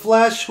after the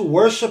flesh, who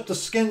worship the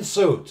skin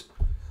suit,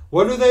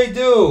 what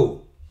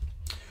do?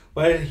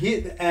 But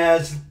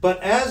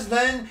as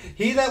then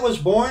he that was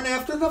born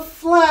after the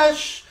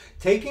flesh,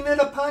 taking it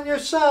upon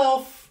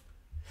yourself,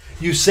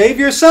 you save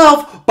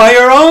yourself by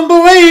your own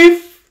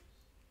belief.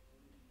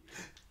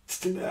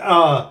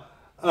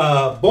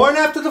 Born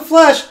after the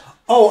flesh.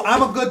 Oh,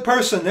 I'm a good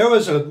person. There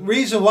was a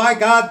reason why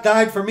God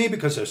died for me,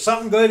 because there's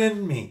something good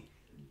in me.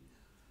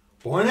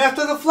 Born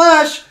after the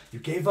flesh, you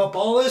gave up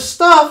all this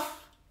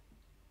stuff.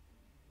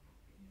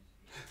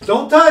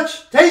 Don't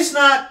touch, taste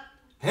not,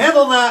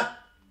 handle not.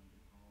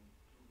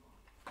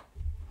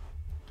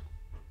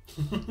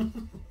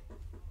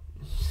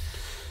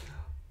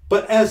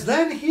 But as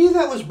then he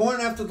that was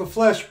born after the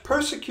flesh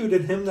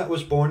persecuted him that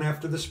was born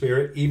after the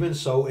Spirit, even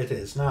so it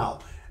is now.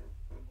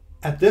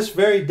 At this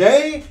very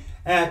day,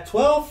 at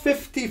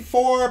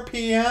 12:54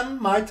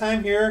 p.m., my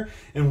time here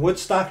in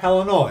Woodstock,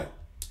 Illinois.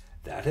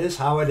 That is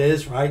how it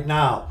is right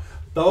now.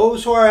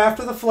 Those who are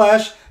after the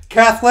flesh,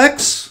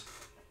 Catholics,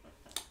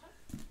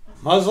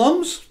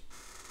 Muslims,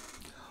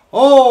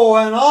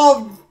 and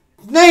I'll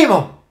name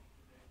them.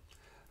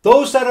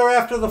 Those that are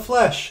after the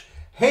flesh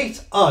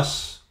hate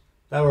us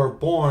that are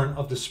born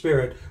of the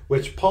Spirit,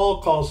 which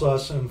Paul calls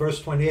us in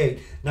verse 28.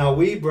 Now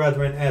we,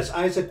 brethren, as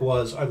Isaac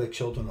was, are the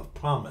children of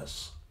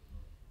promise.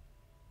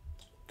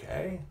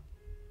 Okay.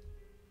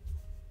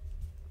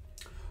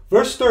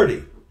 Verse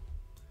 30.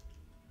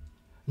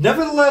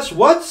 Nevertheless,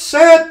 what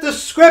saith the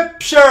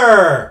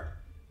Scripture?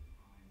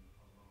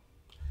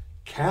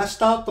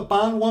 cast out the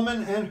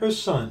bondwoman and her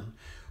son,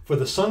 for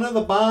the son of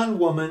the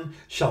bondwoman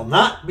shall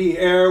not be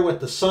heir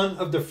with the son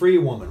of the free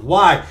woman.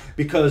 Why?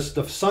 Because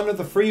the son of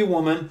the free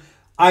woman,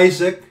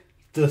 Isaac,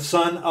 the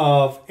son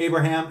of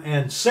Abraham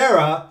and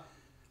Sarah,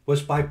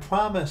 was by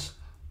promise,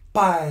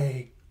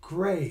 by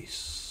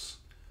grace,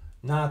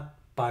 not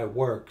by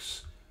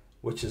works,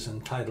 which is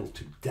entitled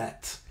to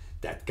debt,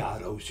 that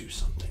God owes you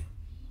something.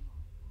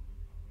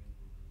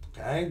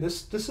 Okay,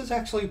 this is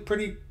actually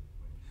pretty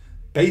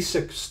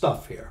basic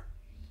stuff here.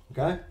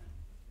 Okay,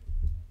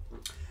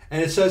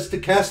 and it says to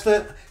cast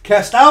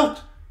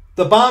out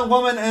the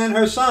bondwoman and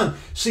her son.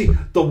 See,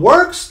 the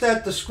works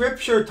that the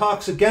Scripture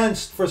talks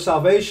against for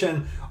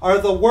salvation are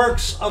the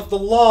works of the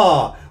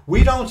law.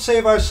 We don't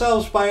save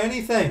ourselves by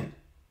anything.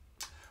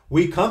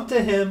 We come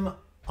to Him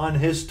on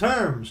His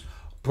terms,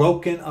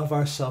 broken of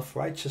our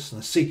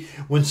self-righteousness. See,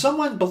 when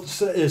someone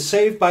is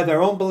saved by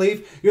their own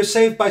belief, you're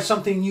saved by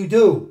something you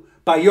do,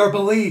 by your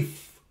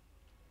belief.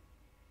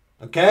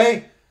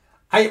 Okay?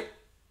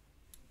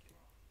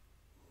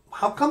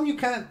 How come you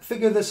can't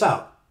figure this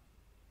out?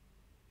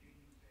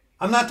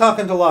 I'm not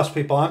talking to lost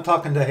people. I'm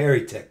talking to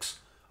hairy ticks.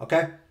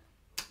 Okay?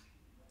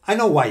 I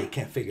know why you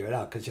can't figure it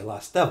out, because you're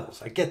lost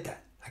devils. I get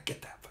that.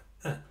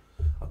 But,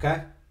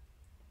 okay?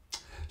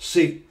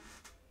 See,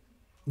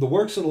 the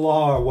works of the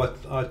law are what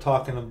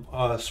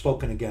are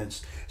spoken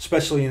against,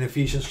 especially in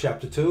Ephesians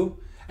chapter 2.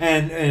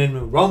 And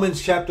in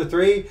Romans chapter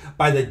 3,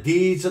 by the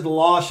deeds of the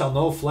law shall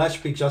no flesh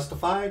be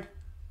justified.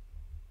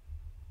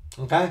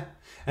 Okay?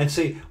 And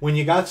see, when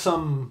you got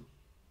some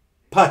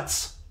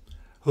putz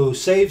who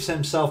saves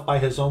himself by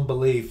his own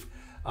belief,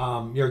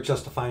 you're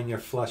justifying your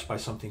flesh by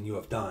something you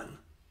have done.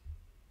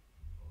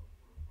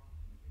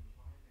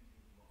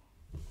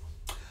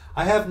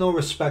 I have no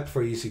respect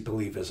for easy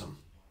believism.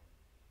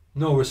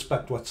 No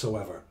respect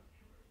whatsoever.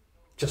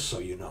 Just so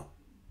you know.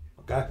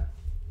 Okay?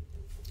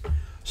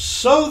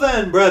 So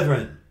then,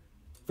 brethren,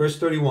 verse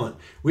 31,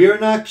 we are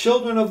not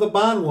children of the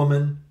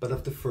bondwoman, but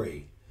of the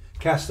free.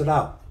 Cast it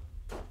out.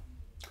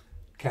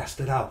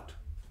 Cast it out.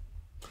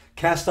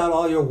 Cast out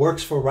all your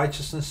works for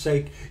righteousness'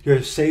 sake.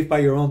 You're saved by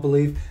your own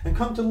belief. And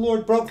come to the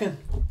Lord broken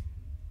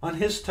on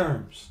His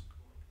terms.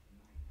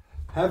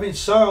 Having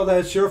sorrow that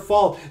it's your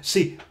fault.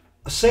 See,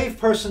 a saved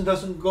person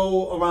doesn't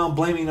go around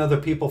blaming other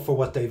people for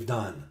what they've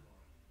done.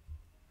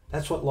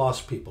 That's what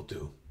lost people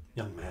do,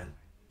 young man.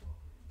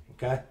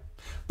 Okay?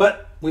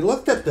 But we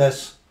looked at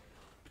this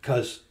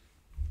because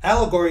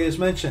allegory is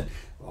mentioned.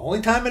 The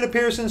only time it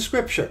appears in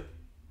Scripture,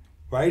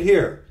 right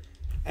here.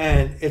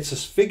 And it's a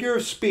figure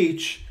of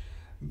speech,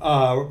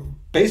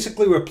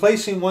 basically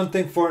replacing one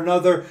thing for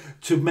another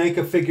to make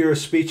a figure of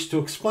speech to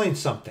explain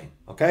something.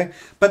 Okay?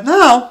 But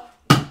now,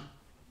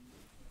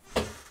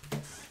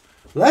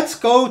 let's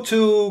go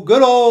to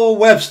good old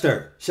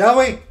Webster, shall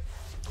we?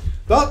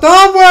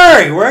 Don't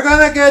worry, we're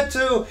going to get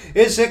to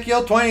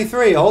Ezekiel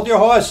 23. Hold your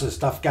horses,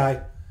 tough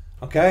guy.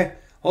 Okay?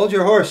 Hold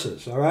your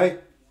horses, all right?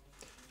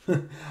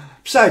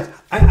 Besides,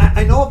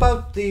 I know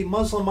about the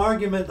Muslim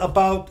argument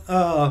about,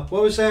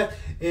 what was that?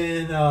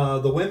 In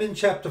the Women,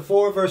 chapter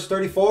 4, verse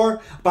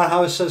 34, about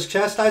how it says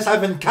chastise.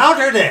 I've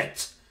encountered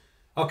it.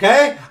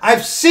 Okay?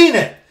 I've seen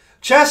it.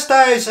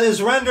 Chastise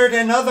is rendered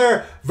in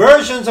other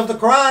versions of the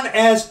Quran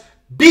as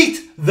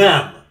beat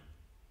them.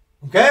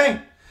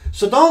 Okay?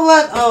 So don't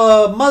let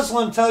a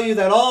Muslim tell you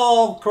that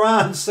all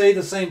Qurans say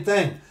the same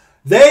thing.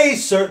 They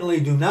certainly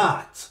do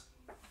not.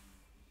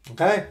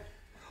 Okay?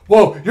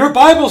 Well, your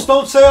Bibles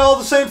don't say all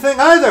the same thing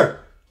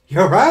either.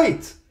 You're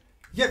right.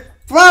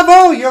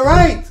 Bravo, you're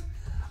right.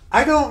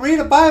 I don't read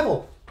a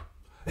Bible.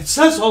 It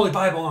says Holy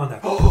Bible on there.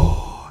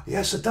 Oh,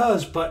 yes it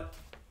does, but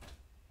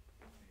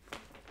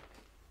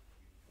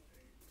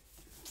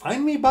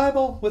find me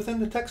Bible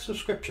within the text of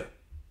Scripture.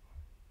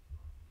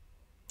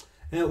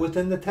 And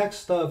within the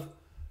text of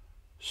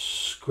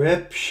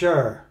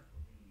Scripture.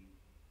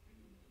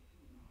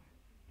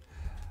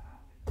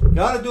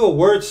 You ought to do a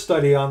word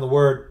study on the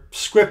word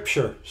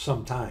Scripture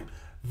sometime.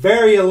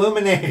 Very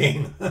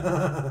illuminating.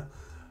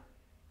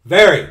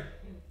 Very.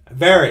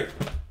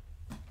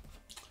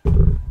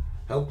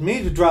 Helped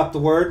me to drop the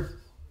word.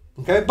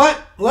 Okay,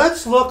 but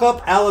let's look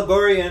up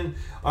allegory and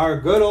our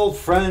good old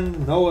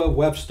friend Noah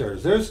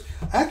Webster's. There's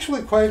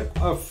actually quite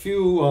a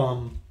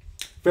few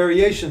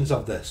variations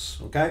of this.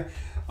 Okay.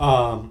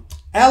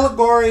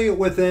 Allegory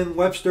within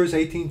Webster's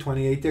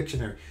 1828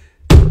 dictionary.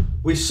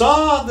 We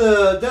saw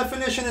the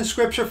definition in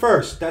Scripture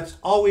first. That's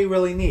all we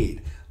really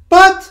need.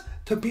 But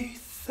to be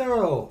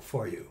thorough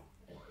for you,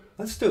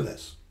 let's do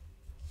this.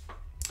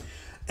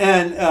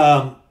 And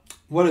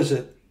what is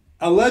it?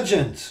 A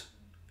legend,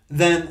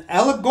 then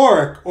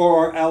allegoric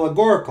or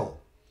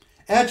allegorical.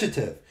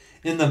 Adjective,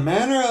 in the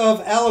manner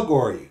of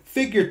allegory,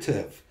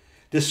 figurative,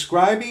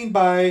 describing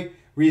by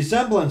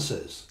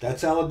resemblances.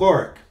 That's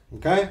allegoric.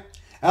 Okay?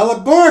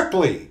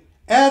 Allegorically,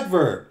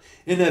 adverb,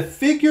 in a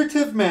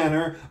figurative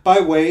manner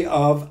by way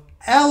of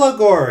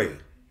allegory.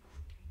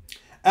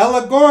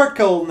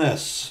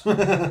 Allegoricalness,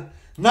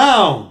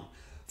 noun,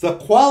 the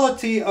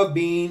quality of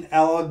being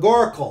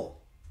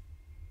allegorical.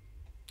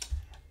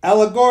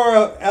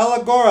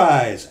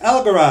 allegorize,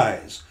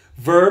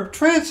 verb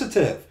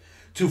transitive,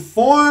 to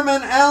form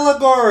an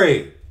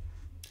allegory,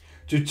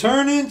 to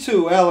turn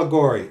into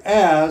allegory,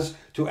 as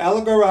to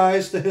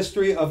allegorize the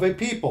history of a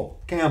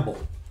people,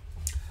 Campbell.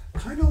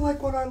 Kind of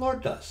like what our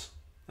Lord does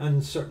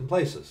in certain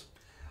places,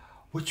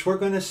 which we're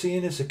going to see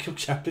in Ezekiel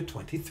chapter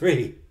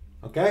 23.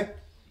 Okay?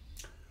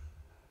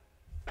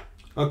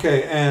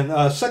 Okay,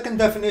 and second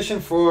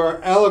definition for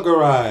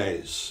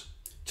allegorize.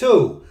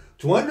 2,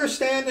 to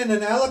understand in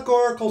an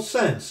allegorical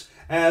sense,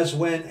 as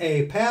when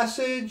a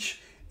passage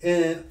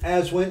in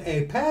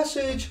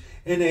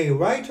a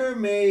writer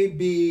may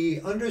be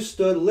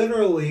understood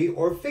literally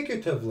or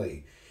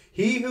figuratively.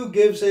 He who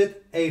gives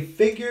it a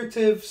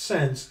figurative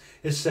sense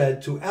is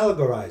said to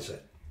allegorize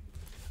it.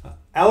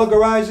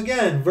 Allegorize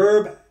again,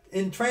 verb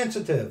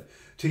intransitive,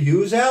 to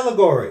use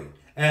allegory,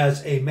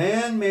 as a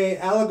man may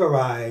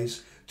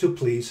allegorize to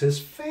please his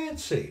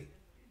fancy.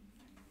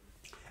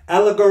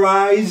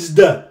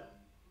 Allegorized.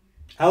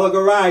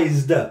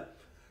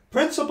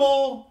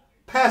 Principle,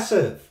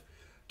 passive,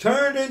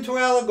 turned into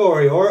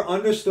allegory or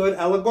understood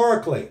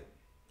allegorically.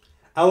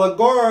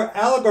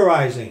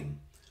 Allegorizing.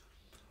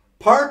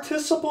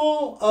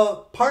 Participle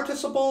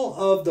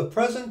of the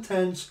present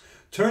tense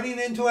turning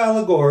into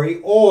allegory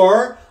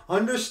or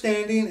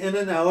understanding in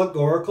an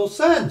allegorical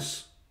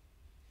sense.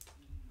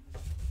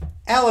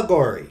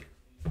 Allegory.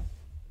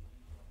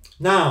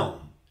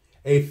 Noun.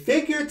 A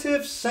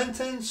figurative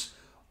sentence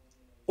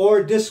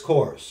or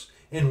discourse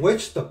in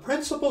which the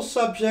principal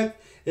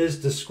subject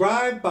is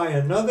described by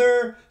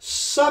another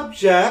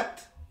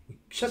subject. We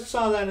just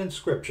saw that in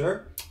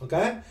Scripture,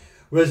 okay?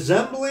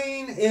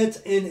 Resembling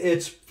it in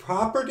its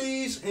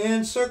properties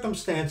and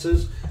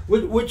circumstances,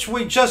 which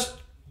we just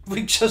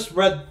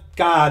read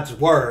God's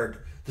Word,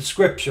 the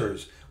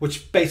Scriptures,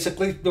 which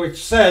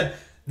said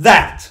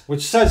that,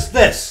 which says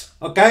this,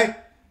 okay?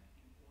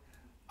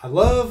 I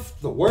love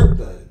the work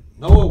that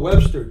Noah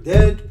Webster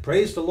did.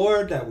 Praise the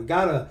Lord that we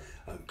got a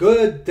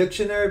good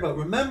dictionary. But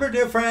remember,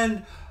 dear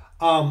friend,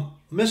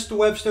 Mr.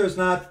 Webster is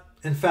not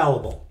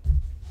infallible.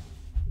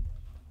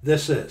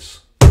 This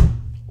is.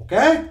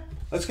 Okay?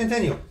 Let's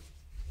continue.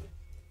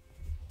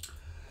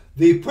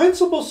 The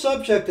principal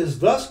subject is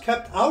thus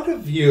kept out of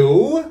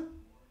view,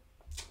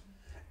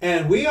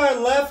 and we are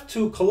left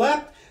to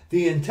collect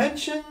the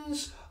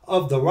intentions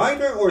of the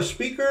writer or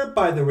speaker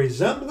by the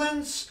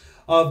resemblance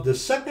of the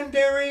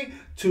secondary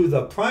to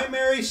the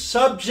primary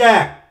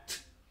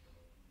subject.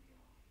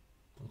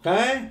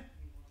 Okay?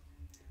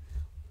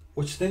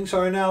 Which things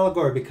are an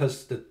allegory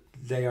because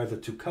they are the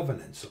two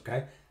covenants.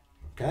 Okay?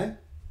 Okay?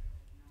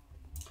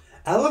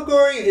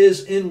 Allegory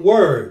is in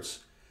words.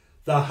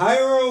 The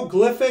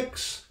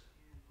hieroglyphics.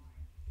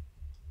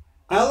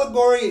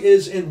 Allegory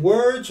is in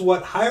words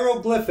what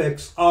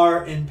hieroglyphics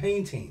are in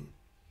painting.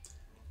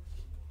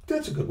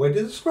 That's a good way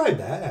to describe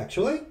that,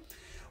 actually.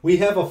 We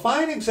have a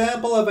fine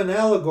example of an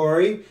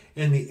allegory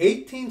in the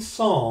 18th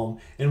Psalm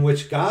in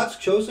which God's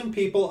chosen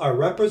people are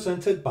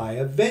represented by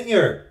a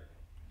vineyard.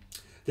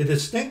 The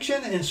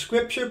distinction in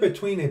Scripture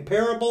between a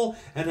parable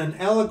and an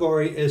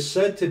allegory is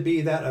said to be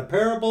that a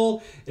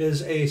parable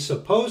is a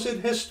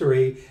supposed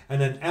history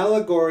and an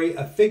allegory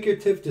a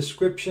figurative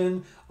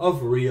description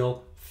of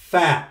real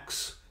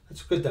facts.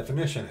 That's a good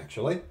definition,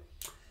 actually.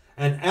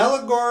 An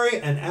allegory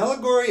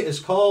is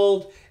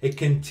called a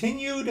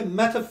continued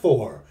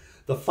metaphor.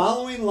 The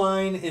following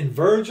line in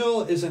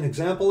Virgil is an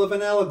example of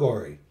an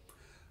allegory.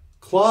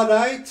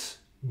 Claudite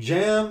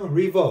jam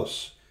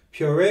rivos,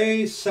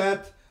 puree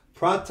sat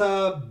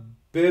prata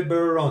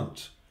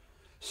biberunt.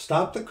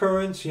 Stop the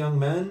currents, young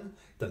men.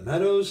 The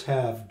meadows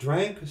have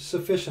drank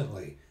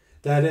sufficiently.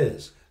 That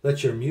is,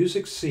 let your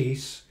music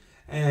cease,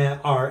 and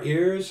our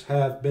ears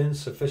have been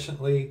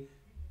sufficiently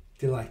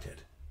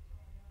delighted.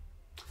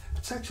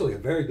 It's actually a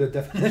very good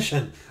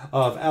definition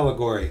of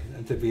allegory,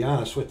 and to be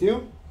honest with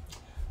you.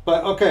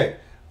 But okay,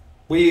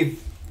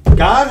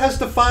 God has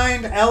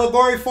defined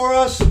allegory for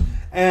us,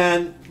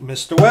 and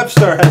Mr.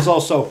 Webster has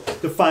also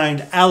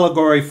defined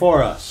allegory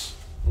for us.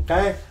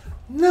 Okay?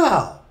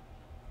 Now,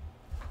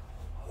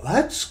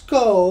 let's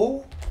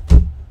go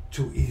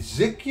to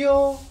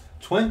Ezekiel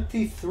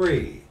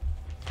 23.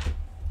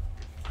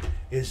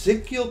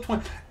 Ezekiel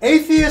 20.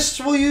 Atheists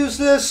will use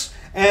this,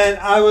 and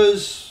I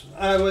was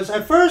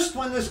at first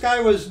when this guy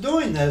was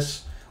doing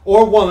this,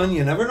 or woman,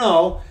 you never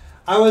know,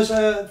 I was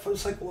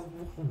like,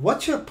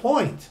 what's your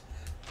point?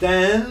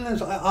 Then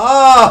it's like,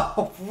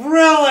 oh,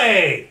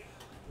 really?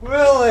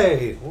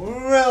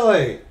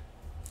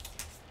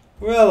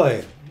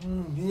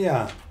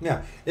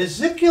 Yeah.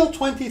 Ezekiel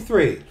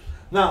 23.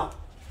 Now,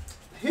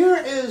 here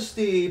is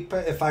the,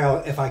 if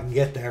I can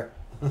get there.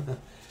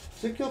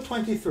 Ezekiel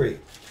 23.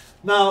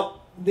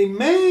 Now, the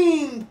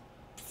main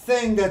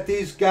thing that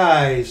these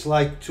guys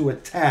like to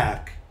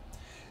attack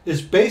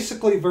is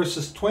basically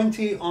verses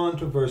 20 on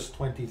to verse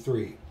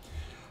 23.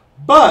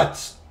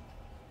 But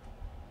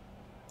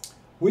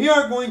we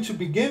are going to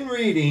begin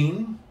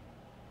reading,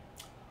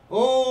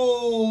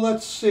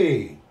 let's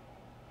see.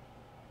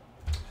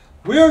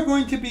 We are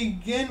going to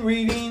begin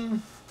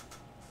reading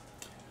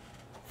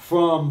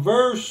from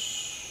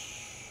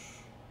verse,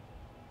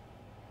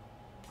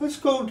 let's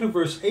go to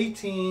verse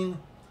 18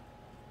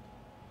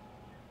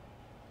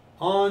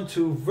 on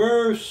to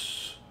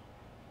verse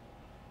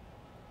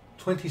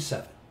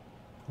 27.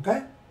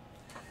 Okay?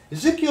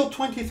 Ezekiel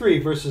 23,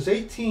 verses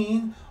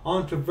 18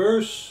 on to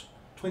verse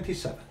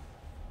 27.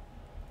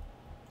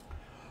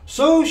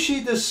 So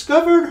she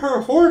discovered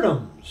her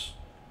whoredoms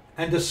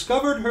and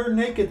discovered her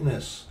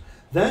nakedness.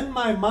 Then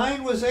my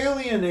mind was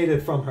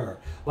alienated from her,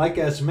 like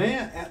as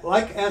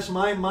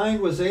my mind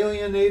was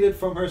alienated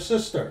from her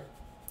sister.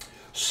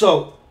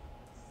 So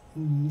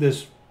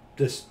this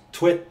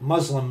twit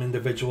Muslim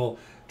individual,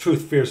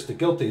 truth fears the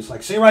guilty, is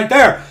like, see right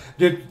there,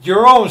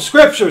 your own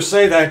scriptures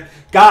say that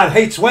God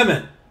hates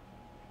women.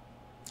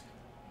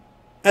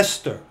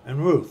 Esther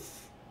and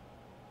Ruth.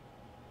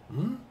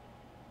 And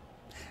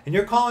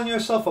you're calling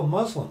yourself a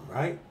Muslim,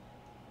 right?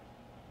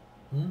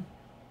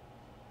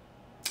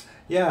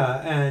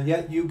 Yeah, and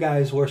yet you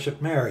guys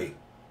worship Mary.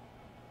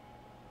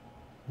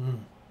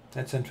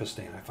 That's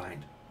interesting, I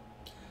find.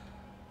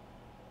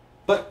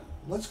 But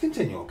let's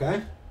continue,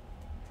 okay?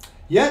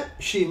 Yet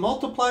she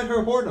multiplied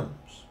her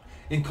whoredoms,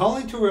 in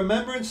calling to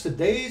remembrance the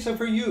days of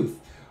her youth,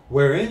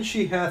 wherein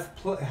she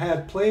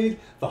had played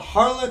the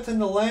harlot in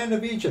the land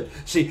of Egypt.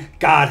 See,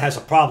 God has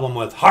a problem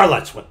with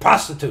harlots, with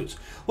prostitutes.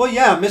 Well,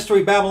 yeah,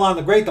 Mystery Babylon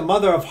the Great, the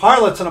mother of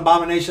harlots and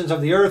abominations of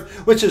the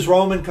earth, which is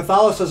Roman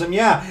Catholicism.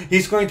 Yeah,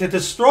 he's going to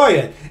destroy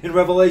it in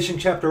Revelation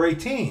chapter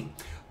 18.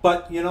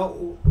 But, you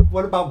know,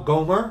 what about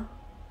Gomer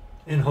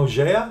in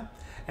Hosea?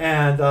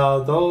 And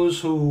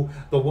the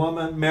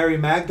woman, Mary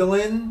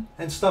Magdalene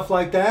and stuff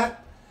like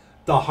that?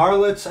 The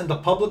harlots and the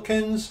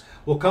publicans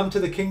will come to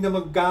the kingdom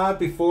of God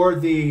before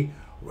the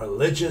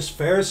religious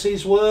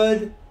Pharisees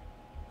would.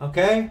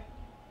 Okay?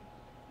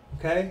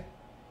 Okay?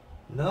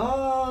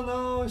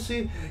 No,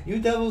 see, you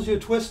devils, you're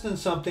twisting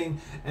something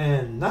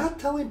and not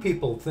telling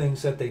people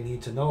things that they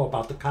need to know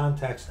about the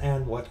context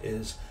and what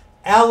is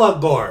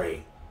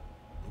allegory.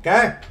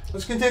 Okay?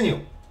 Let's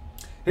continue.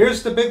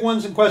 Here's the big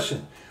ones in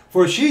question.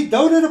 For she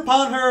doted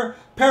upon her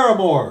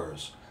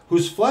paramours,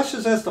 whose flesh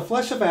is as the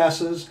flesh of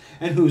asses,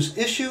 and whose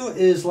issue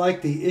is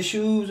like the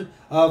issue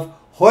of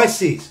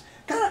horses.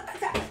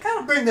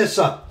 Gotta bring this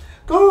up.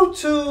 Go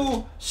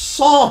to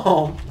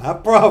Psalm,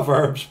 not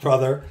Proverbs,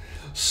 brother.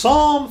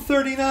 Psalm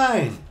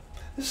 39.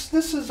 This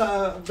is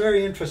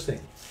very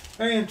interesting.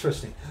 Very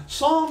interesting.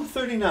 Psalm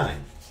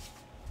 39.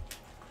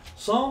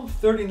 Psalm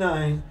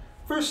 39,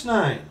 verse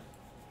 9.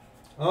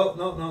 Oh,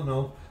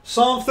 no.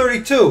 Psalm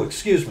 32,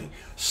 excuse me.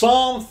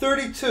 Psalm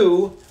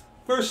 32,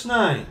 verse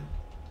 9.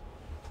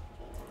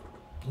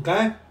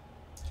 Okay?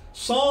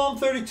 Psalm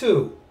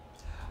 32.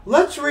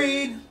 Let's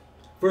read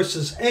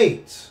verses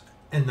 8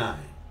 and 9.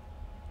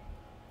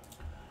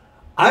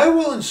 I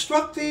will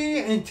instruct thee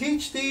and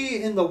teach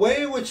thee in the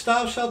way which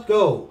thou shalt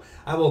go.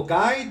 I will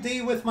guide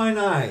thee with mine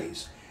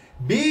eyes.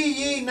 Be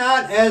ye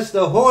not as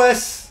the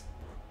horse,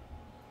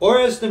 or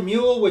as the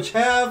mule, which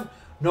have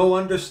no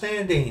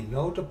understanding,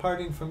 no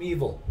departing from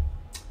evil,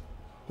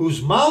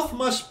 whose mouth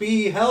must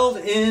be held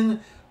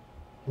in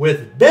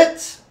with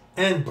bit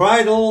and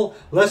bridle,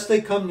 lest they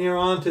come near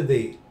unto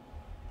thee.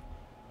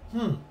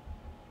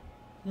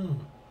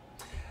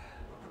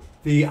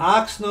 The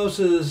ox knows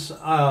his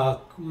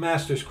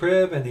master's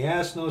crib, and the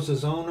ass knows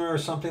his owner, or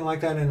something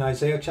like that in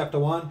Isaiah chapter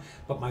 1.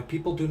 But my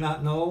people do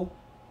not know,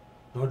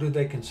 nor do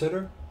they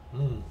consider.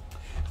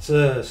 It's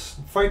a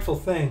frightful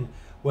thing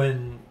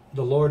when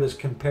the Lord is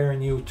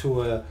comparing you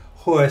to a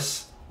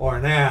horse or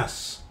an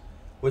ass,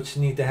 which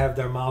need to have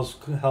their mouths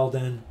held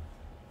in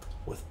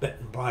with bit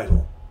and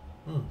bridle.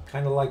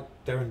 Kind of like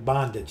they're in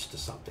bondage to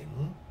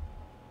something.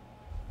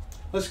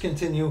 Let's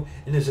continue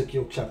in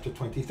Ezekiel chapter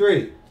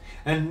 23.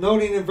 And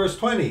noting in verse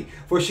 20,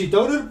 for she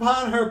doted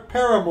upon her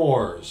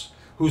paramours,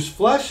 whose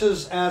flesh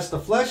is as the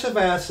flesh of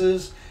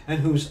asses,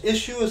 and whose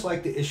issue is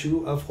like the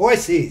issue of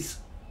horses.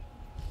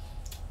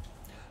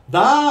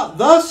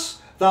 Thus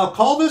thou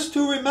callest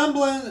to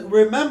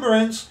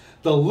remembrance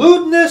the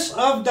lewdness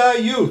of thy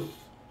youth,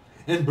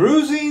 and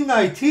bruising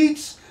thy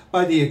teats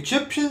by the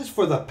Egyptians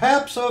for the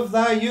paps of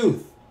thy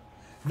youth.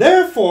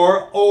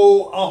 Therefore,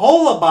 O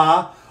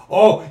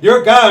Aholibah,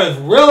 your God is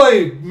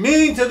really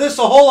mean to this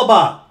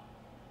Aholibah.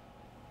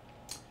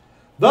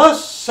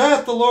 Thus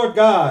saith the Lord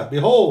God,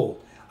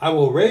 behold, I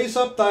will raise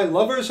up thy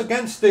lovers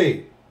against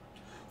thee,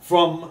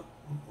 from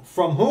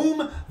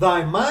whom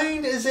thy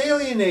mind is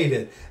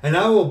alienated, and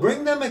I will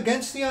bring them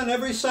against thee on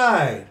every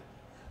side.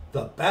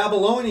 The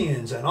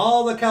Babylonians and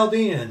all the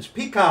Chaldeans,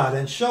 Pekod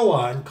and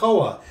Shoah and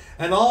Koah,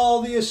 and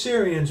all the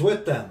Assyrians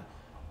with them,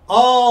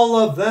 all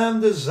of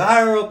them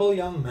desirable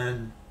young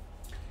men,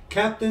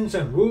 captains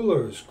and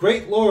rulers,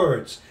 great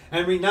lords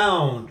and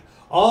renowned,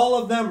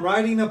 all of them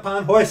riding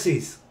upon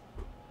horses.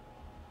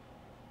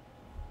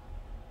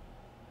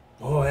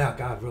 Oh yeah,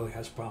 God really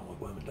has a problem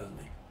with women, doesn't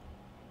he?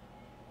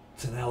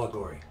 It's an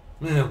allegory.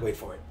 Wait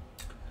for it.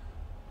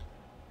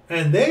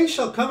 And they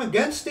shall come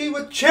against thee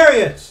with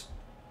chariots,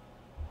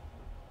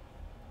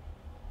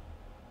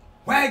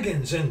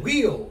 wagons, and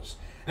wheels,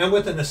 and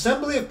with an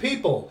assembly of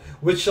people,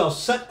 which shall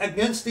set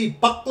against thee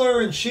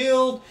buckler and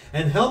shield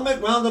and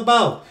helmet round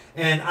about.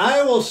 And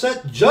I will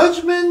set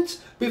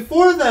judgment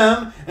before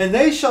them, and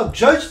they shall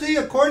judge thee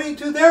according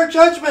to their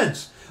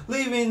judgments,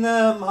 leaving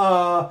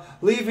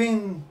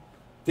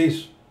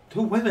these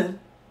two women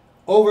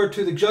over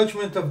to the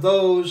judgment of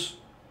those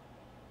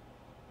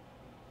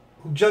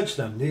who judge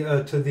them,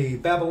 to the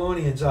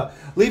Babylonians,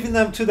 leaving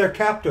them to their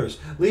captors,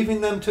 leaving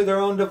them to their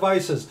own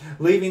devices,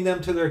 leaving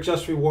them to their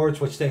just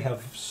rewards, which they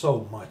have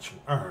so much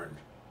earned.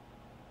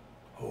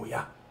 Oh,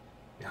 yeah.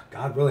 Yeah,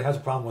 God really has a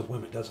problem with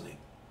women, doesn't he?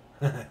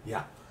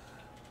 Yeah.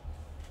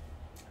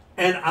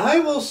 And I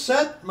will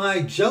set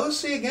my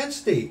jealousy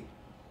against thee,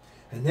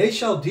 and they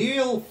shall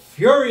deal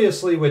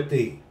furiously with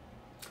thee.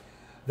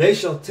 They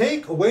shall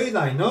take away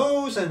thy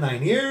nose and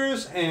thine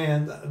ears,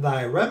 and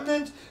thy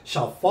remnant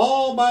shall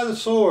fall by the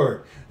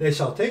sword. They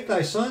shall take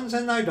thy sons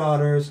and thy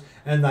daughters,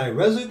 and thy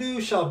residue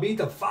shall be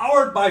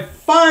devoured by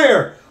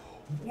fire.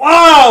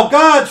 Wow,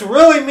 God's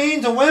really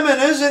mean to women,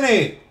 isn't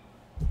he?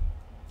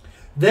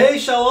 They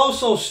shall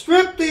also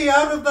strip thee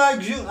out of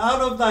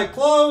thy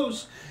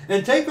clothes,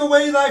 and take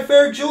away thy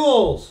fair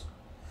jewels.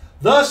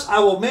 Thus I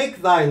will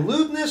make thy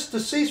lewdness to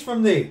cease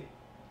from thee,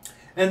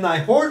 and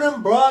thy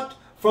whoredom brought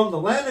from the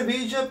land of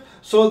Egypt,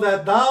 so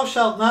that thou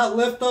shalt not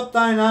lift up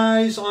thine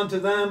eyes unto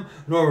them,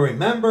 nor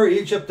remember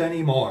Egypt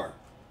any more.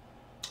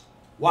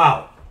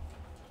 Wow.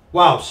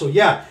 Wow. So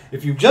yeah,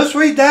 if you just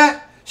read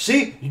that,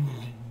 see,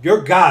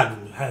 your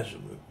God has a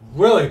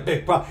really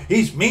big problem.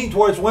 He's mean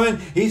towards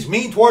women. He's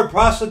mean toward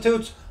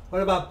prostitutes.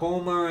 What about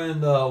Gomer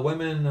and the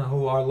women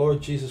who our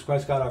Lord Jesus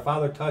Christ, God our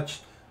Father,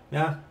 touched?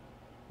 Yeah?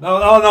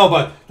 No,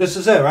 but this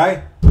is it,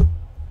 right?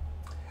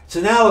 It's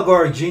an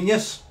allegory,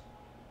 genius.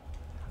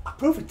 I'll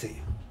prove it to you.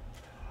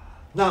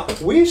 Now,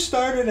 we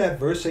started at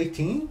verse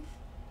 18.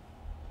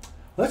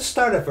 Let's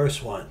start at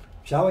verse 1,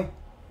 shall we?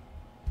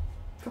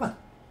 Come on.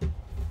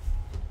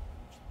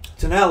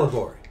 It's an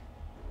allegory.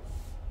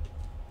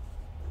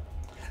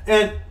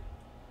 And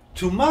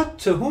to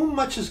whom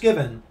much is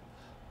given,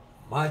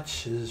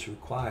 much is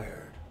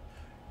required.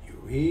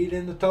 You read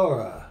in the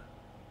Torah,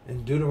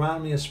 in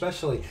Deuteronomy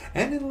especially,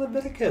 and in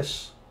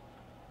Leviticus.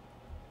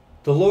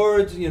 The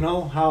Lord,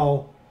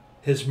 how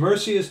His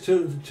mercy is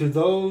to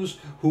those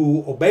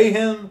who obey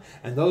Him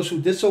and those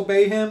who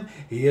disobey Him.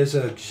 He is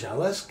a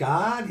jealous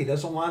God. He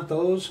doesn't want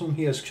those whom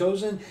He has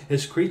chosen,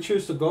 His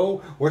creatures, to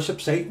go worship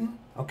Satan.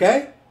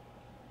 Okay?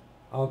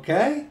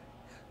 Okay?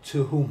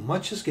 To whom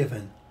much is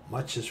given,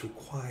 much is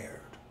required.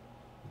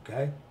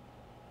 Okay?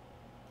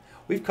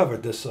 We've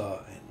covered this in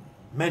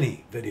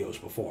many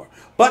videos before.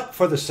 But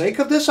for the sake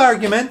of this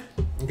argument,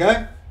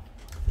 okay,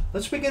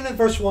 let's begin at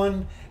verse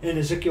 1 in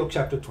Ezekiel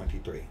chapter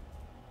 23.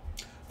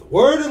 The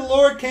word of the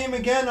Lord came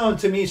again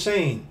unto me,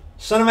 saying,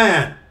 Son of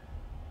man,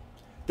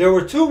 there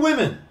were two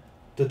women,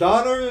 the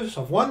daughters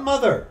of one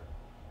mother.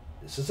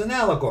 This is an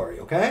allegory,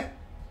 okay?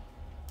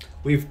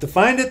 We've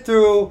defined it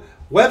through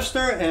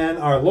Webster, and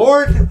our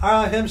Lord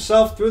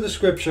himself through the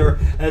scripture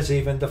has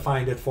even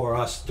defined it for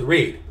us to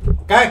read.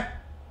 Okay?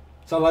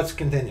 So let's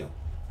continue.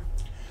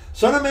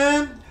 Son of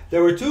man,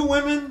 there were two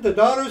women, the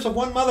daughters of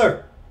one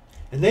mother,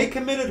 and they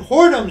committed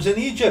whoredoms in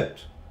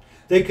Egypt.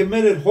 They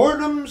committed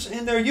whoredoms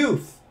in their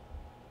youth.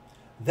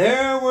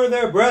 There were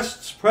their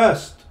breasts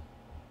pressed,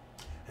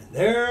 and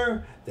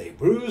there they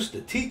bruised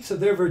the teats of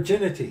their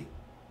virginity.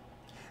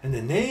 And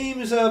the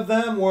names of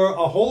them were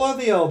Aholah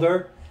the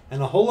elder,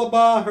 and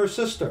Aholabah her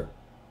sister.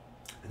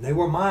 And they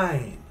were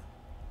mine.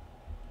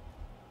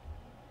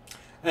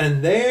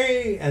 And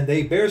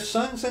they bare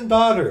sons and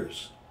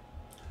daughters.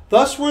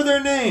 Thus were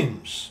their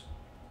names.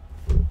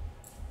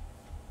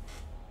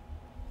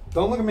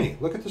 Don't look at me.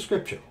 Look at the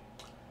scripture.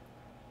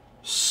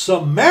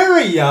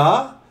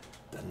 Samaria,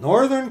 the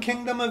northern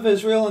kingdom of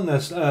Israel, and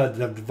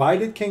the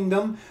divided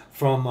kingdom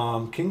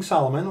from King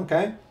Solomon,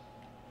 okay?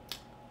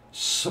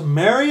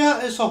 Samaria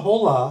is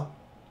Aholah,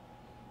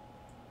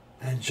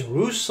 and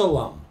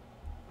Jerusalem,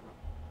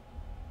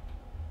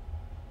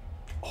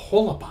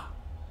 Aholabah.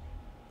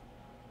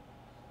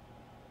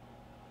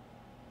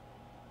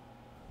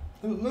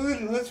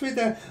 Let's read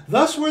that.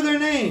 Thus were their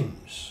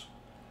names.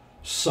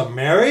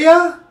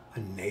 Samaria, a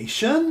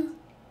nation,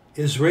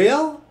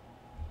 Israel,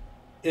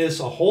 is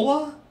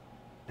Aholah,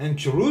 and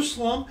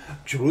Jerusalem,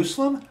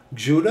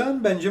 Judah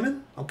and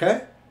Benjamin,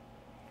 okay?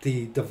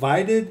 The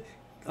divided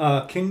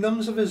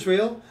kingdoms of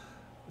Israel,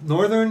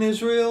 northern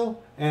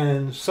Israel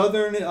and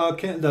southern,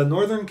 the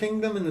northern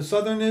kingdom and the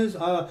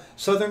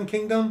southern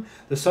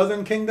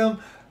kingdom,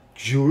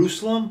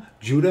 Jerusalem,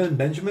 Judah and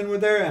Benjamin were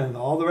there, and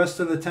all the rest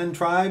of the 10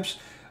 tribes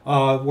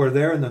were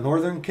there in the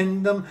northern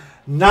kingdom.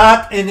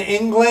 Not in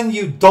England,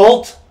 you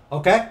dolt.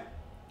 Okay?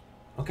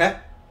 Okay?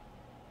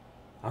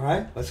 All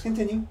right, let's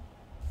continue.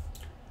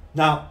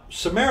 Now,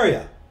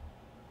 Samaria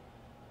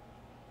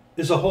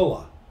is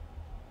Aholah,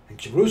 and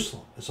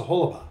Jerusalem is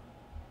Aholabah.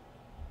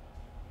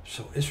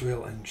 So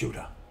Israel and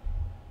Judah,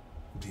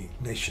 the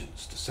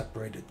nations, the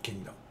separated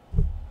kingdom.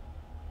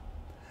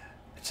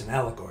 It's an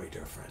allegory,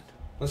 dear friend.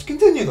 Let's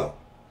continue, though.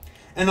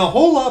 And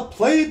Aholah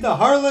played the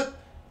harlot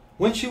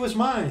when she was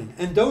mine,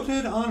 and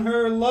doted on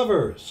her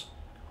lovers,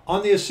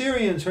 on the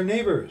Assyrians her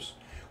neighbors,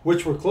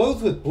 which were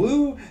clothed with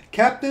blue,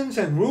 captains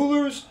and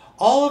rulers,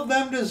 all of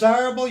them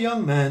desirable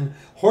young men,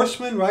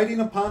 horsemen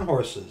riding upon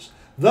horses.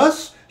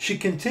 Thus she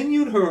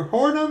continued her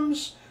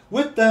whoredoms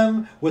with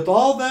them, with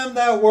all them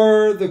that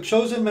were the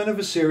chosen men of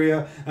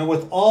Assyria, and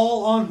with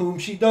all on whom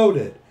she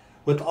doted.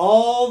 With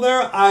all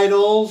their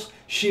idols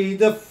she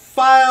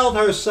defiled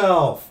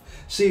herself.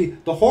 See,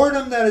 the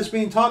whoredom that is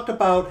being talked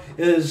about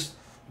is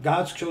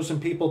God's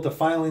chosen people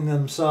defiling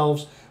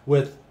themselves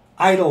with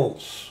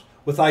idols,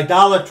 with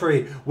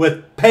idolatry,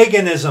 with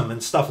paganism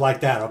and stuff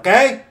like that,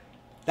 okay?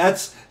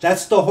 That's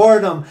the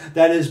whoredom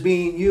that is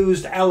being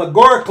used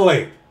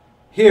allegorically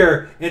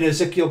here in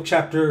Ezekiel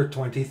chapter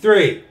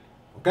 23.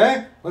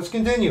 Okay, let's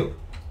continue.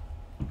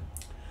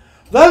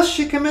 Thus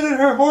she committed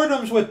her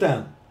whoredoms with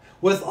them,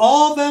 with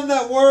all them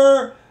that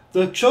were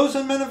the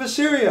chosen men of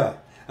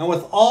Assyria, and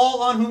with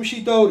all on whom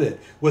she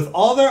doted. With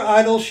all their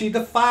idols she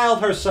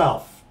defiled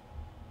herself.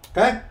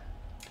 Okay?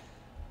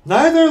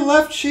 Neither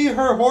left she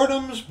her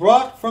whoredoms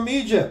brought from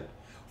Egypt,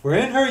 for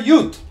in her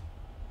youth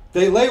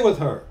they lay with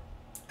her,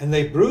 and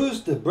they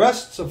bruised the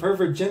breasts of her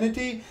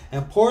virginity,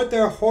 and poured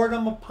their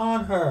whoredom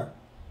upon her.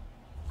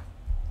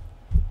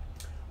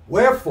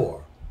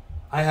 Wherefore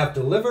I have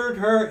delivered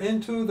her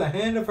into the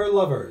hand of her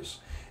lovers,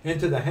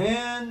 into the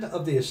hand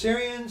of the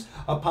Assyrians,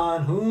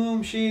 upon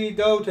whom she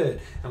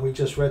doted. And we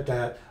just read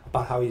that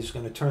about how he's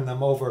going to turn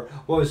them over.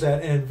 What was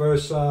that in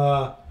verse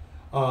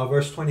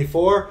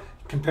 24?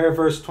 Compare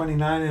verse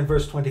 29 and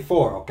verse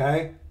 24,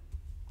 okay?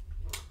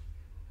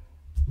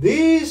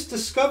 These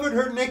discovered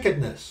her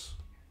nakedness.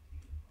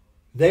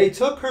 They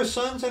took her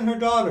sons and her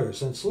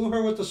daughters and slew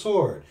her with the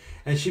sword,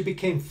 and she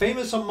became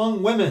famous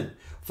among women,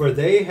 for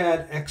they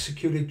had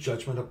executed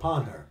judgment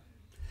upon her.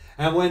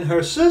 And when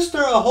her sister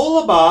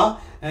Aholibah,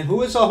 and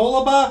who is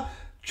Aholibah?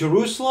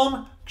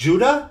 Jerusalem,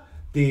 Judah,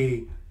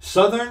 the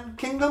southern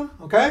kingdom,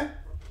 okay?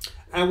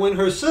 And when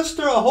her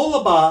sister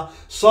Aholibah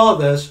saw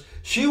this,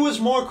 she was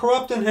more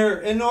corrupt in her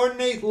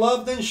inordinate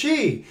love than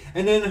she,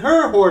 and in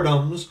her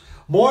whoredoms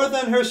more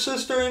than her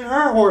sister in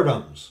her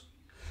whoredoms.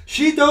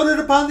 She doted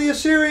upon the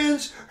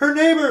Assyrians, her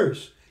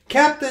neighbors,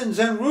 captains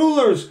and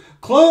rulers,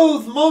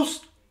 clothed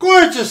most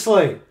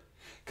gorgeously.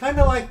 Kind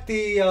of like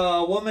the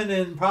woman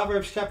in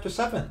Proverbs chapter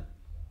 7.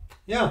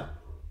 Yeah.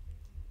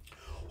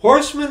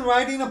 Horsemen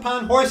riding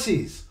upon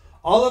horses,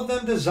 all of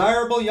them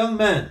desirable young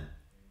men.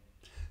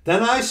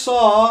 Then I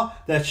saw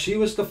that she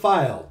was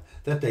defiled,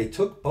 that they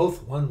took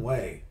both one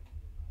way.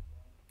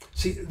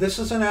 See, this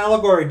is an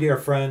allegory, dear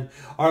friend.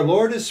 Our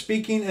Lord is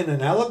speaking in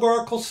an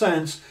allegorical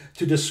sense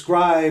to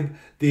describe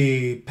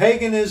the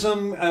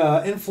paganism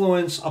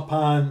influence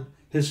upon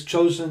his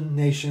chosen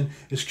nation,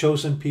 his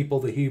chosen people,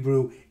 the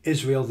Hebrew,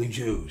 Israel, the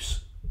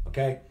Jews.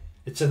 Okay?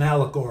 It's an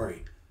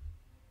allegory.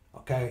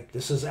 Okay?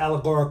 This is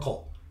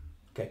allegorical.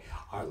 Okay?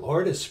 Our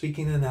Lord is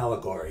speaking in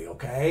allegory.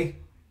 Okay?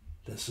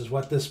 This is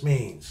what this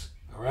means.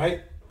 All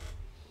right?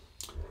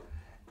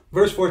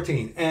 Verse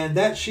 14. And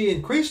that she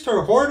increased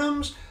her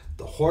whoredoms.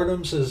 The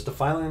whoredoms is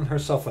defiling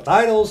herself with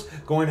idols,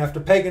 going after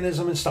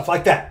paganism and stuff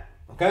like that.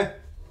 Okay?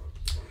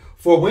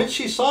 For when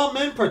she saw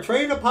men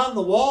portrayed upon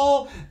the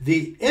wall,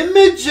 the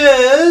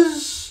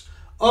images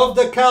of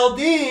the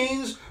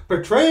Chaldeans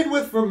portrayed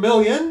with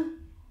vermilion,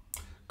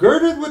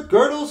 girded with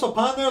girdles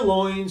upon their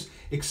loins,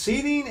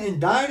 exceeding in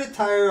dyed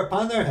attire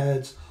upon their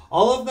heads,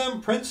 all of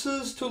them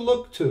princes to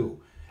look to,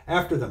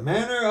 after the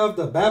manner of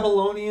the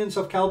Babylonians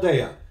of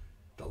Chaldea,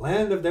 the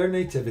land of their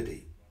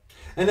nativity.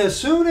 And as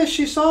soon as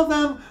she saw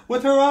them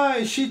with her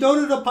eyes, she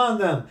doted upon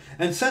them,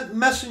 and sent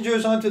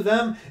messengers unto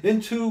them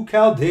into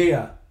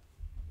Chaldea.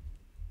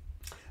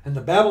 And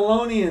the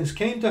Babylonians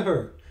came to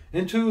her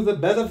into the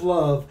bed of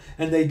love,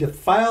 and they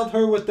defiled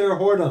her with their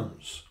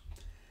whoredoms.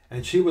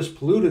 And she was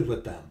polluted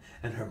with them,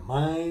 and her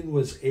mind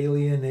was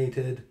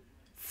alienated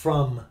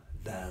from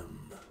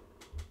them.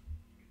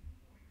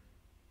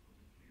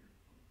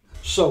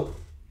 So,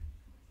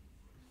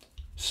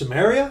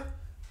 Samaria,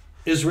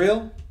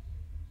 Israel,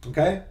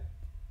 okay?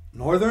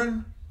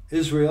 Northern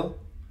Israel,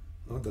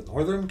 the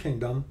northern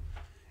kingdom,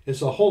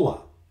 is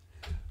Aholah.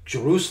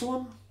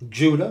 Jerusalem,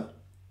 Judah,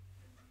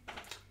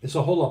 is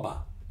Aholibah.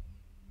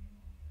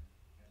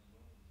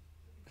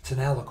 It's an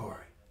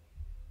allegory.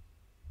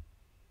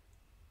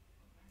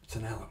 It's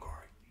an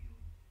allegory.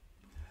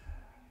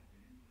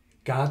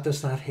 God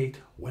does not hate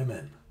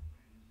women.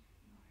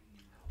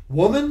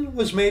 Woman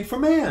was made for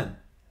man,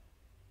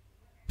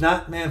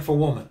 not man for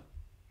woman.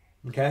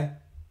 Okay?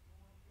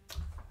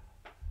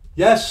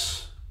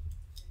 Yes,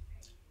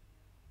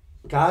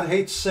 God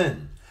hates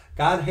sin.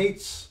 God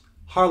hates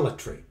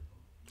harlotry.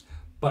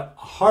 But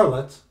a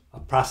harlot, a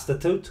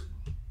prostitute,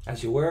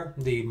 as you were,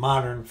 the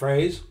modern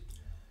phrase,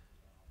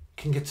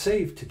 can get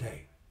saved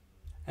today.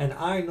 And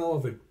I know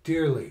of a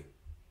dearly,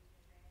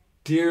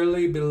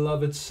 dearly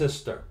beloved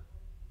sister,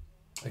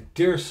 a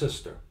dear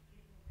sister,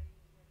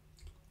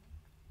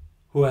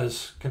 who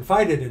has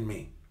confided in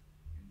me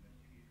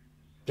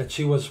that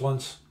she was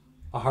once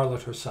a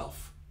harlot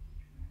herself.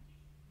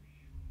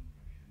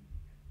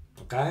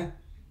 Okay?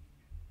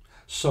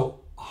 So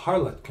a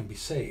harlot can be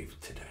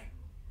saved today.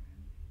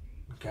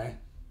 Okay?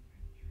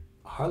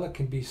 A harlot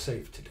can be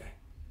saved today.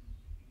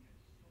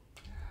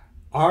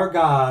 Our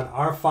God,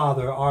 our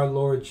Father, our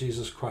Lord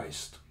Jesus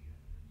Christ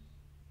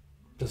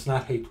does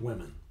not hate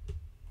women.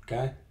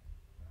 Okay?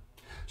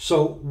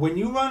 So when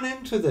you run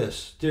into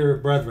this, dear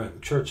brethren,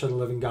 Church of the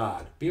Living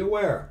God, be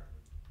aware.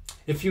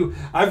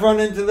 I've run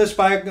into this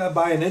by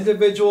an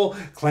individual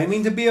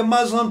claiming to be a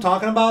Muslim,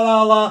 talking about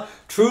Allah,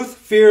 truth,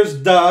 fears,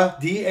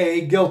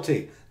 D-A,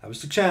 guilty. That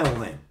was the channel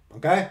name,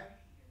 okay?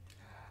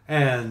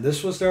 And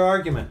this was their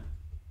argument,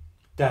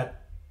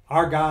 that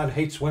our God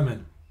hates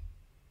women.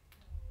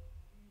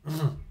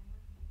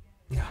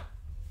 Yeah.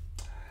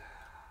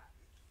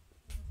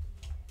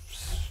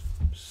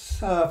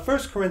 1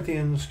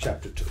 Corinthians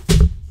chapter 2.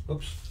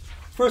 Oops.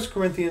 1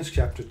 Corinthians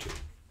chapter 2.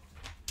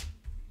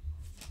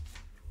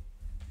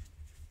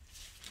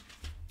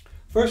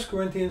 1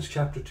 Corinthians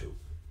chapter 2.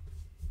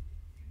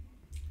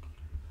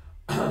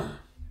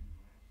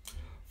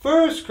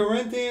 1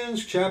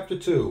 Corinthians chapter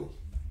 2.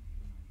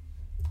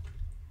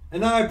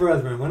 And I,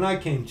 brethren, when I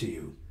came to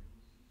you,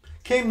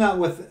 came not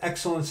with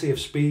excellency of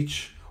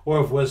speech or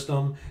of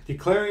wisdom,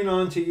 declaring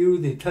unto you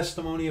the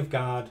testimony of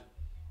God.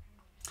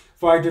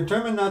 For I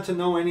determined not to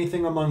know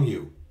anything among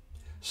you,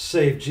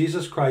 save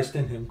Jesus Christ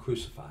and him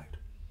crucified.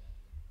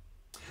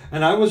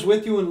 And I was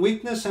with you in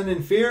weakness and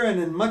in fear and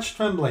in much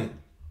trembling.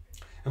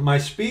 And my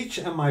speech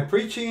and my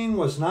preaching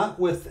was not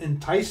with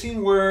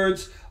enticing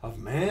words of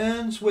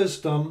man's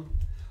wisdom,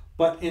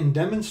 but in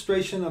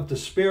demonstration of the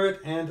Spirit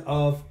and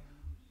of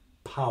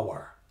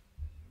power.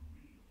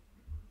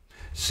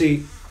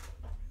 See,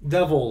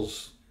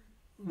 devils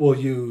will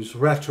use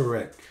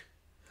rhetoric,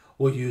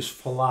 will use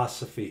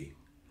philosophy,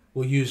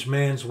 will use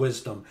man's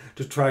wisdom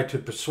to try to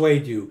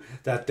persuade you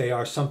that they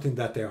are something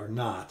that they are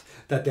not,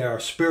 that they are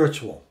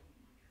spiritual.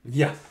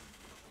 Yeah.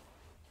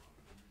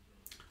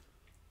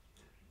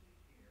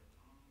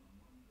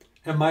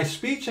 And my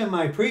speech and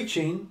my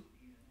preaching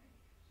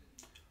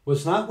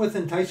was not with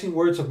enticing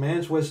words of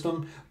man's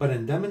wisdom, but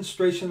in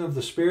demonstration of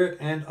the Spirit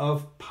and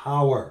of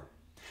power,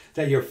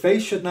 that your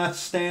faith should not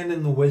stand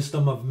in the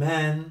wisdom of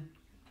men,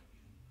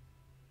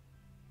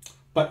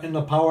 but in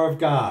the power of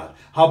God.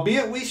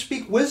 Howbeit we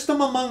speak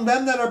wisdom among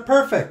them that are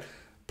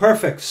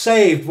perfect,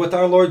 saved with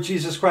our Lord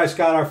Jesus Christ,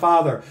 God our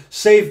Father,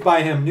 saved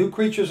by him, new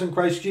creatures in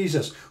Christ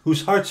Jesus,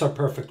 whose hearts are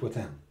perfect with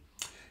him.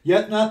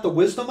 Yet not the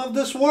wisdom of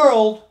this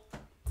world,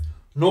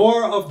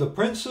 nor of the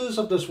princes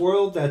of this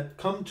world that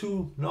come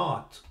to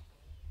naught.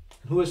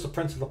 And who is the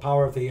prince of the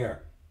power of the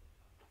air?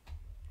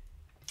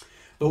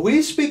 But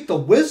we speak the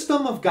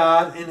wisdom of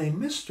God in a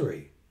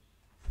mystery,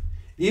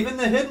 even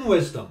the hidden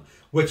wisdom,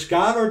 which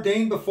God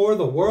ordained before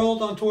the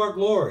world unto our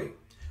glory,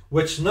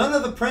 which none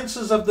of the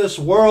princes of this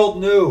world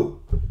knew.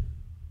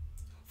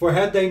 For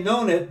had they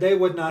known it, they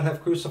would not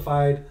have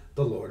crucified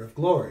the Lord of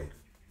glory.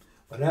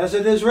 But as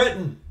it is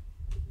written,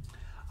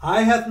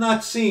 eye hath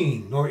not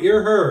seen, nor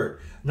ear heard,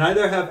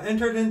 neither have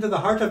entered into the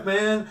heart of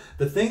man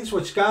the things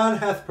which God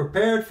hath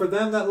prepared for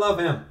them that love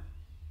him.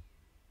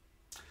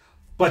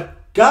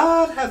 But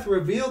God hath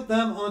revealed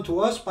them unto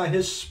us by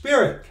his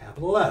Spirit,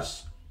 capital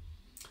S.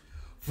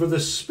 For the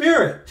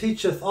Spirit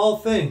teacheth all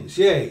things,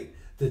 yea,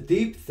 the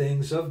deep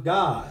things of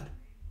God.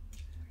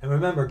 And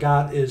remember,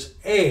 God is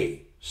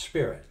a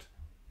Spirit.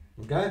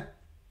 Okay?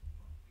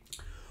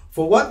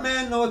 For what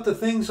man knoweth the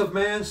things of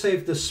man,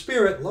 save the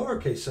Spirit,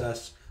 lowercase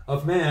s,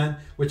 of man,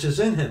 which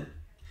is in him?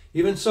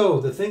 Even so,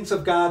 the things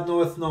of God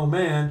knoweth no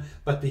man,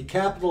 but the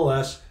capital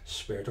S,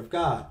 Spirit of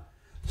God.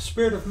 The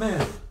Spirit of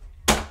man.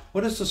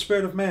 What is the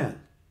Spirit of man?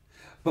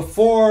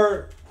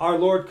 Before our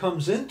Lord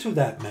comes into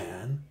that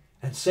man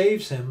and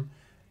saves him,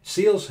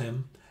 seals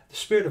him, the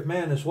spirit of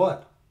man is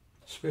what?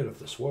 The spirit of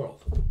this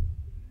world.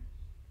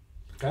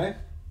 Okay?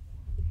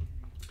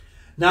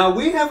 Now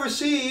we have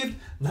received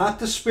not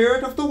the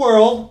spirit of the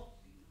world.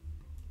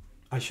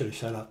 I should have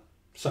shut up.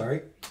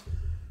 Sorry.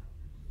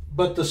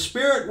 But the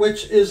Spirit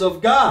which is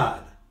of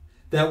God,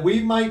 that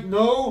we might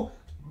know,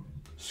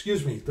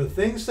 the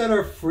things that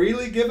are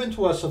freely given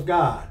to us of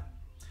God,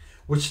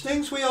 which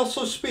things we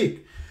also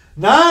speak,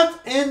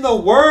 not in the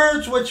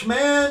words which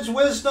man's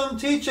wisdom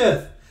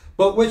teacheth,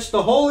 but which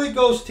the Holy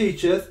Ghost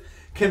teacheth,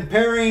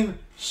 comparing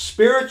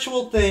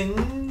spiritual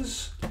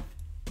things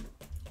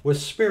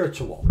with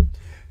spiritual.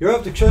 You're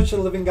of the Church of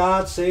the Living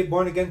God, saved,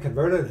 born again,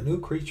 converted, a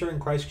new creature in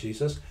Christ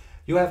Jesus.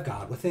 You have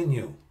God within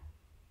you.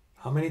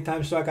 How many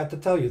times do I got to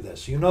tell you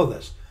this? You know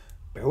this.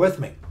 Bear with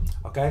me.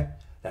 Okay?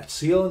 That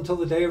seal until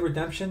the day of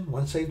redemption.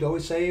 Once saved,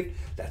 always saved.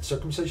 That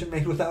circumcision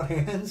made without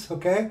hands.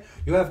 Okay?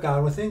 You have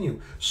God within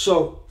you.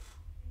 So,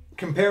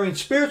 comparing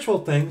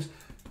spiritual things,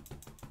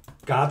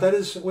 God that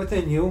is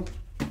within you,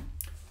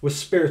 with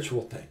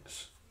spiritual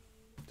things.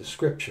 The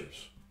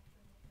Scriptures.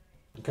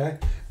 Okay?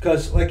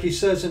 Because, like he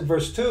says in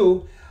verse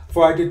 2,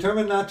 for I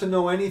determined not to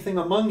know anything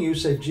among you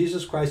save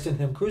Jesus Christ and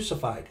him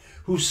crucified.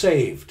 Who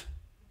saved?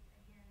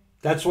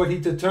 That's what he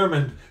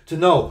determined to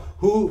know.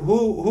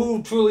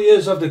 Who truly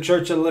is of the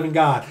Church of the Living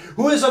God?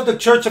 Who is of the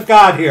Church of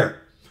God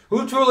here?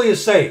 Who truly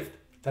is saved?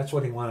 That's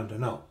what he wanted to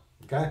know.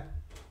 Okay?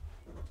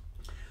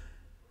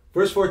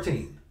 Verse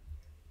 14.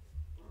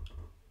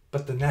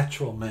 But the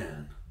natural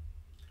man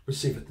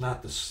receiveth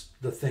not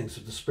the things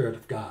of the Spirit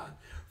of God,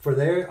 for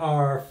they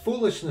are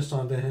foolishness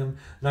unto him,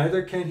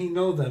 neither can he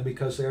know them,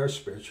 because they are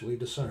spiritually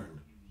discerned.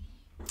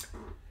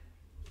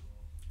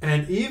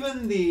 And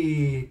even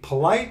the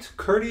polite,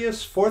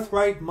 courteous,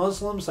 forthright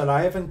Muslims that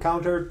I have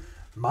encountered,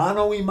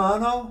 mano y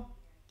mano,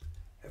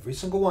 every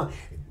single one,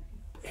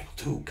 able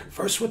to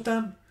converse with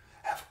them,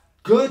 have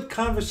good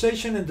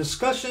conversation and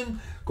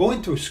discussion,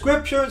 going through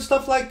scripture and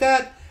stuff like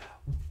that.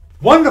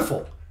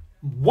 Wonderful,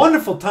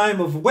 wonderful time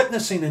of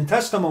witnessing and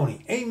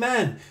testimony.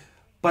 Amen.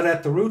 But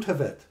at the root of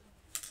it,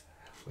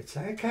 which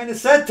I kind of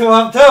said to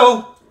him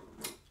too,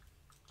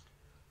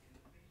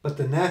 but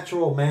the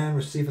natural man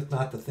receiveth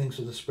not the things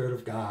of the Spirit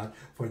of God,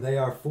 for they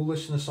are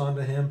foolishness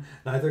unto him,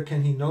 neither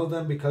can he know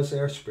them, because they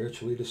are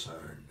spiritually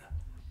discerned.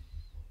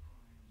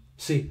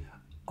 See,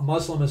 a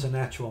Muslim is a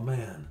natural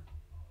man.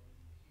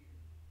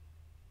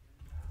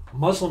 A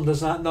Muslim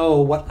does not know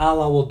what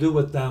Allah will do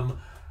with them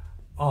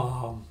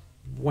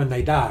when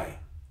they die.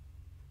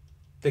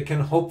 They can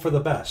hope for the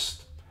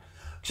best.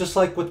 Just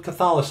like with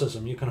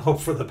Catholicism, you can hope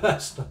for the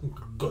best.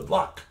 Good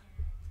luck.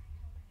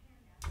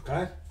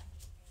 Okay?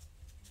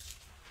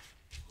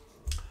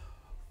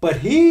 But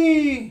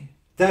he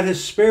that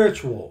is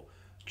spiritual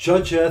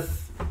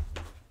judgeth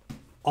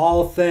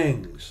all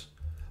things.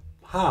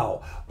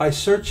 How? By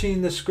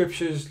searching the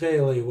scriptures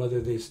daily, whether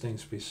these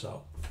things be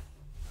so.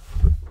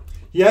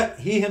 Yet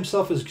he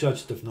himself is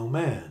judged of no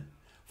man.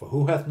 For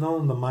who hath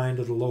known the mind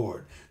of the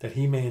Lord, that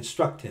he may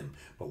instruct him?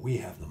 But we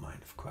have the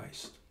mind of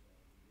Christ.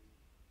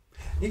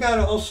 You got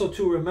to also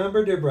to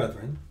remember, dear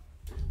brethren,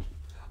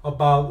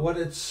 about what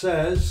it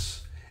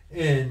says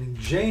in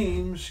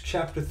James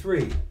chapter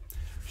 3.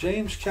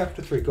 James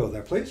chapter 3. Go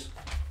there, please.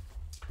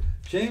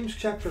 James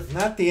chapter,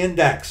 not the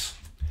index.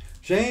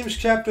 James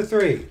chapter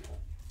 3.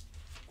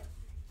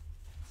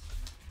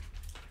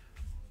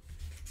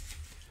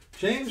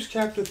 James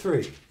chapter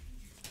 3.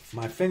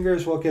 My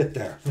fingers will get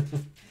there.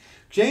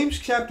 James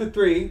chapter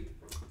 3,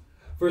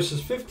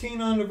 verses 15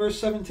 on to verse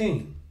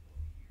 17.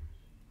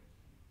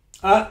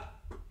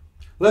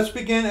 Let's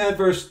begin at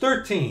verse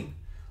 13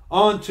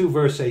 on to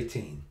verse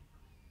 18.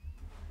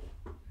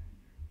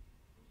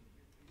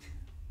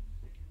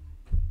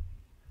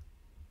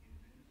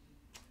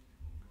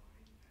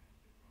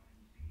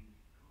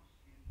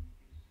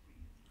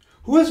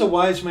 Who is a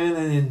wise man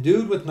and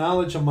endued with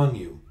knowledge among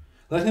you?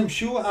 Let him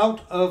shew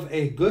out of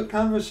a good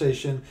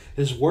conversation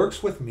his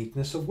works with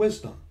meekness of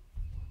wisdom.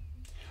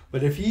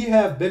 But if ye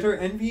have bitter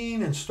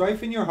envying and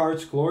strife in your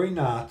hearts, glory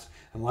not,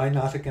 and lie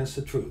not against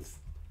the truth.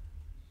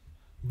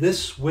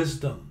 This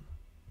wisdom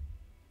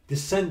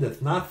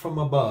descendeth not from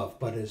above,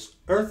 but is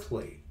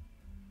earthly,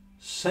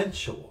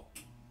 sensual,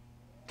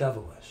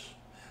 devilish.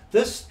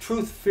 This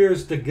truth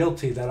fears the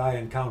guilty that I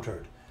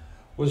encountered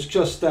was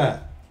just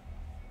that.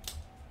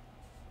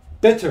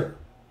 Bitter,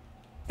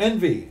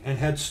 envy, and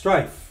had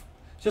strife.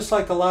 Just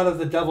like a lot of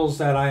the devils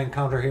that I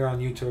encounter here on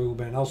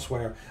YouTube and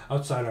elsewhere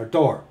outside our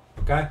door.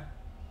 Okay?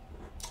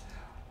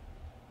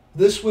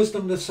 This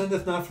wisdom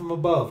descendeth not from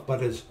above,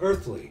 but is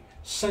earthly,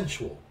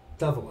 sensual,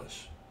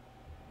 devilish.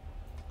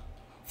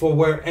 For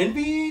where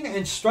envying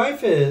and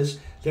strife is,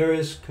 there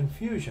is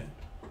confusion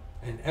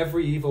and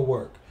every evil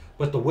work.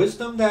 But the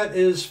wisdom that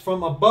is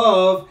from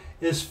above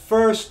is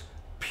first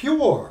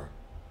pure,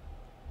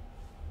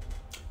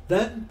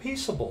 then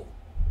peaceable,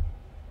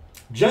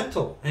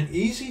 gentle and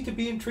easy to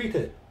be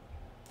entreated,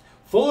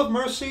 full of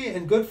mercy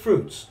and good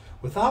fruits,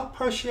 without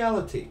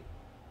partiality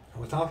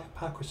and without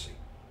hypocrisy.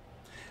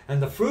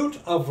 And the fruit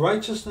of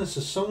righteousness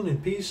is sown in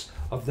peace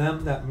of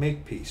them that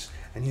make peace.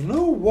 And you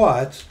know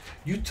what?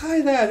 You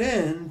tie that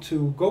in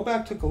to go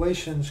back to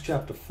Galatians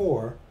chapter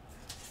 4.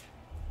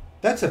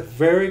 That's a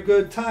very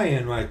good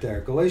tie-in right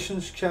there.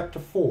 Galatians chapter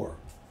 4.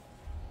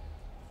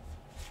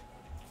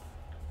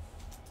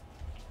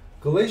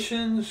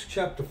 Galatians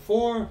chapter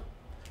 4,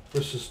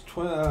 verses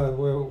 20.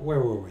 Where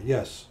were we?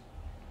 Yes.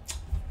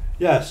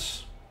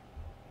 Yes.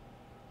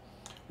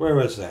 Where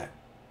is that?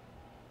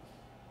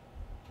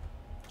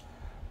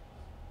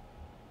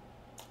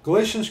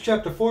 Galatians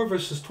chapter 4,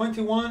 verses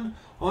 21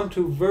 on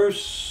to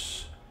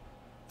verse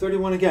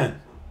 31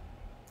 again.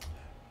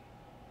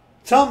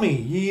 Tell me,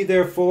 ye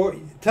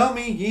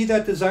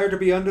that desire to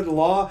be under the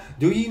law,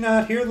 do ye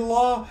not hear the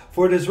law?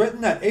 For it is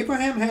written that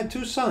Abraham had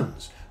two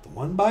sons, the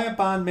one by a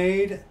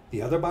bondmaid,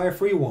 the other by a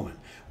free woman.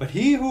 But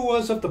he who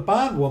was of the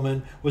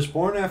bondwoman was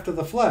born after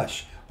the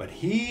flesh, but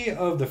he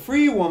of the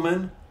free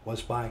woman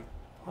was by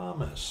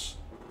promise.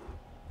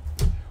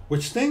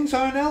 Which things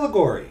are an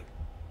allegory?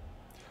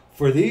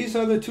 For these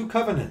are the two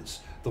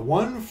covenants, the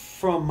one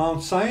from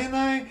Mount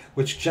Sinai,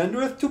 which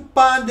gendereth to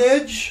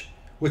bondage,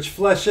 which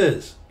flesh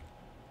is.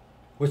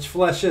 Which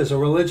flesh is. A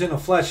religion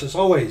of flesh is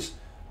always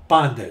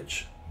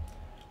bondage.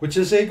 Which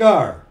is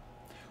Agar.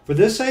 For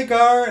this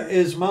Agar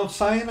is Mount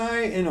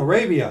Sinai in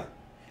Arabia,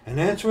 and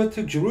answereth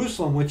to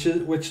Jerusalem,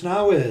 which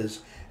now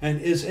is, and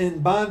is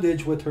in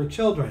bondage with her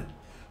children.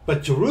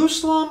 But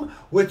Jerusalem,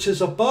 which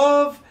is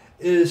above,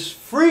 is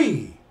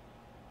free,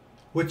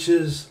 which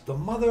is the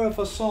mother of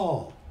us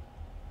all.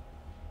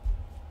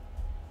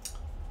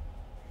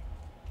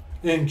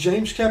 In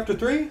James chapter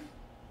 3,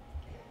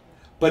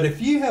 but if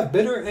ye have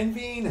bitter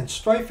envying and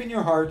strife in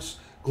your hearts,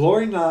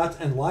 glory not,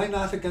 and lie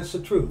not against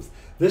the truth.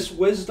 This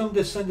wisdom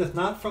descendeth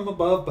not from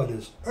above, but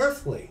is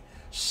earthly,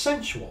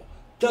 sensual,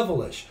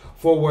 devilish.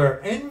 For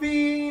where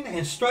envying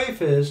and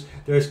strife is,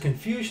 there is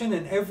confusion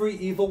in every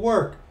evil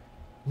work,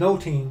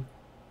 noting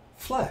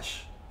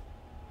flesh.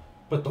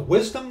 But the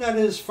wisdom that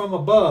is from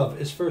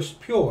above is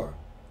first pure,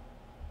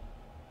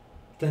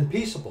 then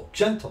peaceable,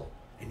 gentle,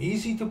 and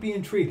easy to be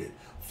entreated,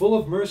 full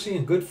of mercy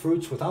and good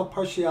fruits, without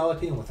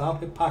partiality and without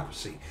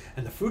hypocrisy.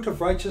 And the fruit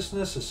of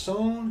righteousness is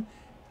sown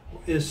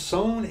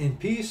in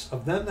peace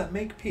of them that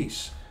make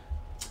peace.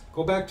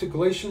 Go back to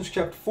Galatians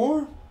chapter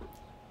 4,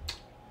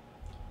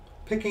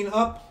 picking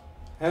up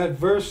at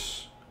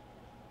verse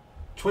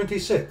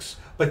 26.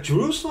 But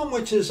Jerusalem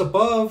which is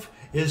above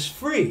is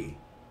free,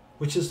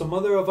 which is the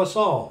mother of us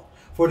all.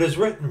 For it is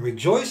written,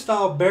 Rejoice,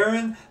 thou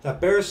barren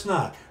that bearest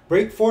not.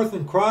 Break forth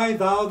and cry,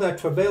 thou that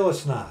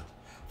travailest not.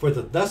 For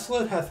the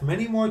desolate hath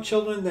many more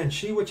children than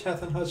she which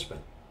hath an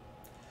husband.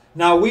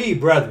 Now we,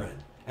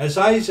 brethren, as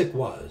Isaac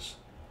was,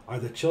 are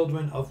the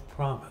children of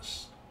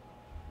promise.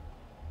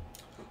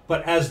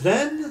 But as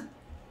then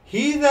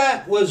he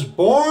that was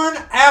born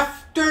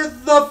after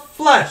the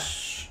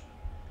flesh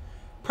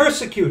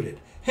persecuted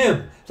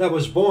him that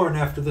was born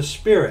after the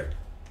Spirit,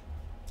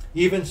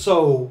 even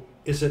so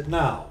is it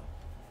now.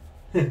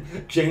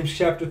 James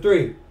chapter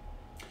 3,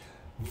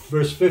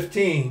 verse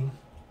 15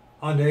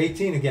 on to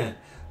 18 again.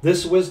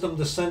 This wisdom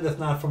descendeth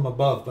not from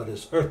above, but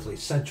is earthly,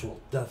 sensual,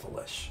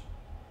 devilish.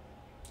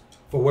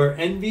 For where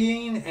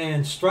envying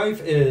and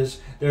strife is,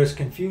 there is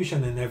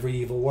confusion in every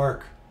evil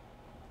work.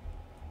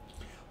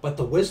 But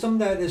the wisdom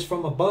that is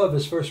from above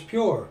is first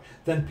pure,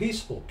 then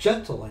peaceable,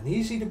 gentle, and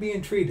easy to be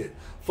entreated,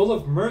 full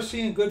of mercy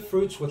and good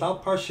fruits,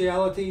 without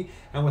partiality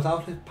and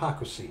without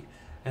hypocrisy.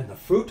 And the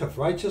fruit of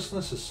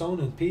righteousness is sown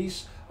in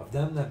peace of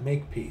them that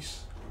make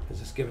peace.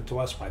 Because it's given to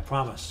us by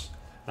promise,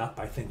 not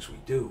by things we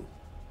do.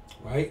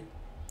 Right?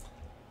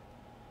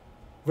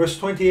 Verse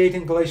 28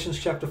 in Galatians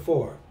chapter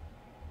 4.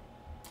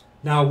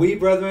 Now we,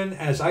 brethren,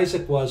 as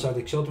Isaac was, are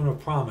the children of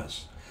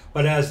promise.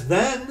 But as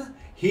then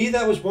he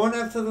that was born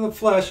after the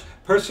flesh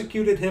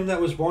persecuted him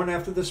that was born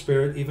after the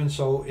Spirit, even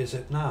so is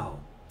it now.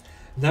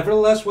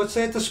 Nevertheless, what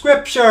saith the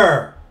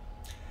Scripture?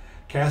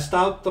 Cast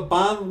out the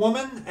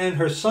bondwoman and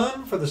her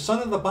son, for the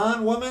son of the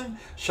bondwoman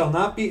shall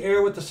not be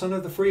heir with the son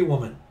of the free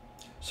woman.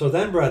 So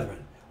then,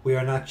 brethren, we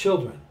are not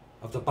children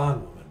of the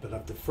bondwoman, but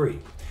of the free.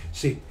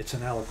 See, it's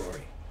an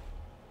allegory.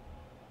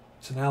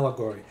 It's an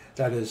allegory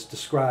that is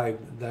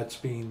described, that's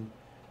being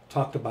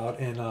talked about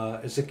in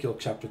Ezekiel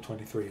chapter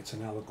 23. It's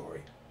an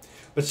allegory.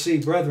 But see,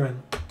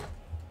 brethren,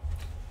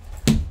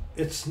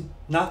 it's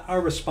not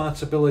our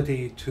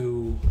responsibility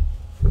to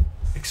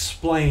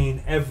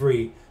explain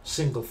every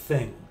single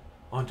thing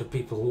onto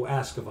people who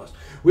ask of us.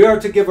 We are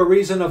to give a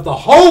reason of the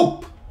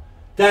hope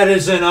that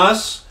is in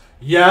us,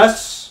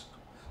 yes,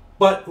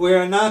 but we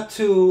are not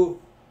to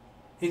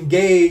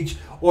engage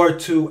or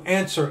to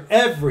answer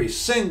every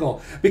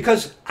single,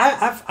 because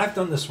I've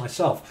done this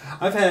myself.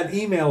 I've had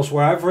emails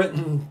where I've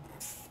written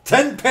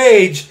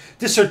 10-page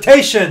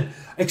dissertation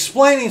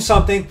explaining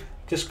something.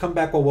 Just come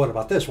back, well, what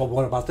about this? Well,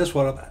 what about this?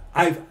 What about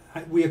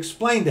we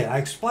explained it. I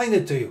explained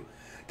it to you.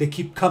 They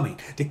keep coming.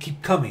 They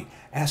keep coming,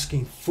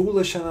 asking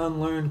foolish and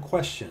unlearned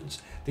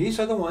questions. These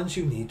are the ones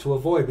you need to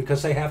avoid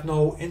because they have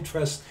no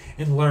interest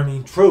in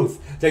learning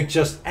truth. They're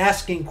just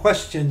asking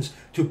questions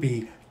to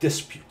be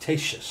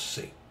disputatious,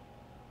 see.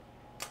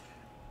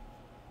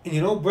 And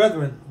you know,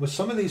 brethren, with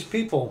some of these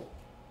people,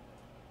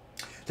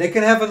 they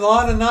can have a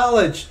lot of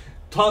knowledge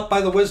taught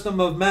by the wisdom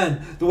of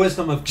men, the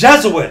wisdom of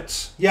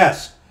Jesuits,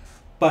 yes.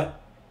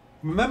 But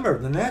remember,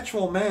 the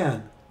natural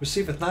man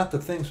receiveth not the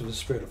things of the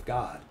Spirit of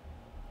God.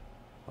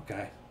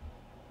 Okay?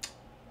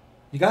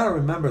 You got to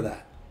remember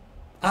that.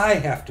 I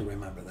have to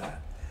remember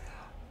that.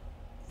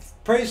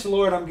 Praise the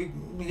Lord,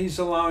 He's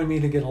allowing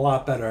me to get a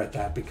lot better at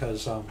that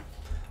because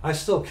I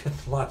still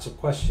get lots of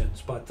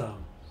questions, but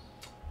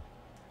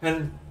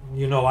and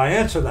you know, I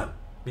answer them,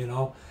 you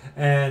know,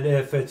 and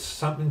if it's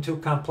something too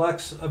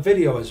complex, a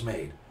video is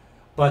made.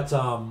 But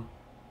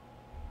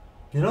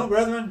you know,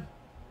 brethren,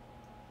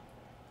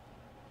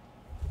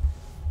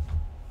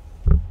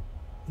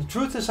 the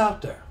truth is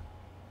out there.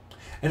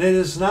 And it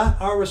is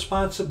not our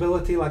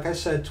responsibility, like I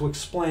said, to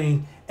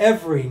explain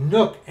every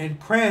nook and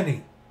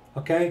cranny.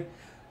 Okay?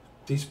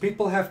 These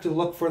people have to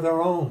look for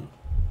their own.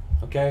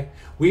 Okay?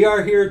 We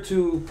are here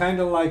to kind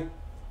of like,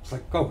 it's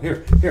like, oh,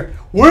 here.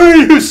 Where are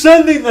you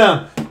sending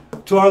them?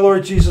 To our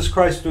Lord Jesus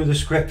Christ through the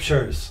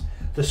Scriptures.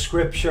 The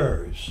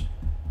Scriptures.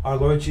 Our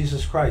Lord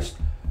Jesus Christ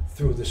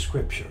through the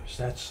Scriptures.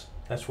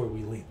 That's where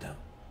we lead them.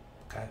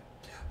 Okay?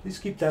 Please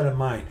keep that in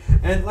mind.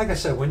 And like I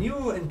said, when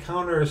you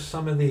encounter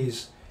some of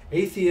these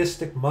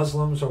atheistic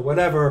Muslims or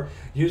whatever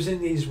using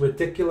these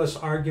ridiculous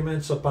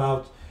arguments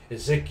about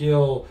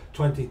Ezekiel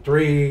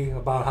 23,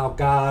 about how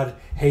God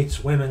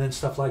hates women and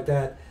stuff like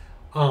that,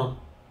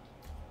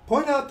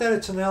 point out that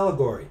it's an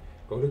allegory.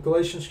 Go to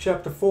Galatians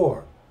chapter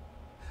 4.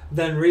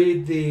 Then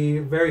read the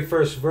very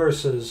first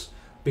verses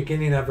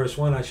beginning at verse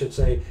 1, I should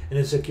say, in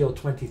Ezekiel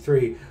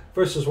 23,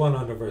 verses 1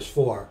 under verse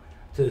 4.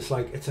 It's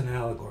like, it's an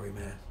allegory,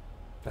 man.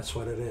 That's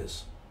what it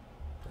is.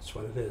 That's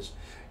what it is.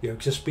 You're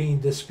just being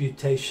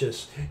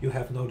disputatious. You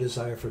have no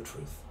desire for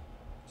truth.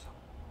 So,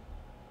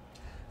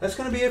 that's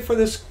going to be it for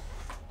this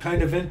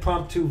kind of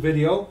impromptu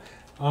video.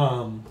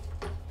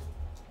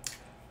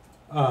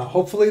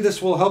 Hopefully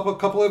this will help a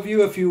couple of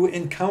you if you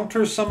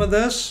encounter some of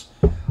this.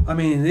 I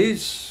mean,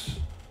 these...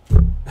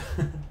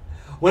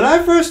 When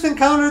I first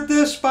encountered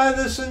this by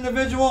this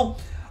individual,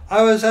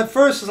 I was at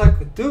first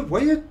like, dude,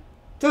 what are you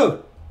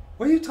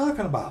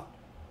talking about?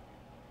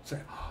 It's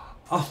like,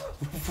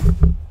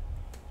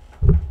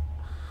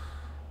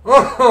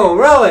 oh,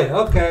 really?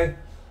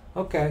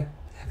 Okay.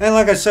 And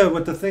like I said,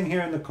 with the thing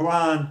here in the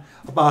Quran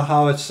about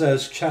how it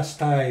says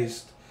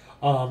chastised,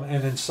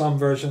 and in some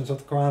versions of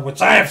the Quran, which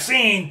I have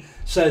seen,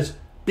 says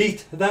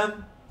beat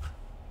them.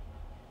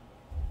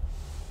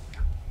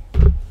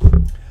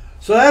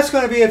 So that's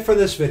going to be it for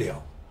this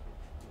video.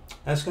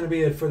 As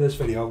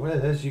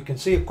you can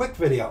see, a quick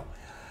video.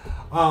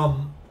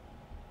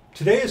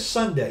 Today is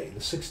Sunday, the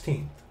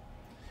 16th.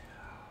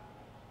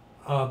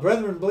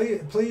 Brethren,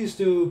 please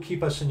do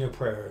keep us in your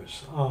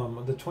prayers.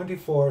 The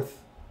 24th,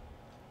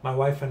 my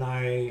wife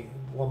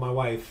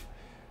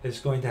is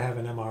going to have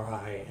an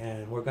MRI,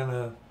 and we're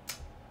gonna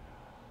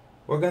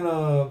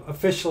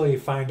officially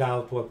find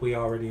out what we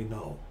already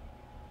know.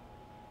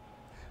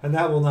 And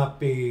that will not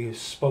be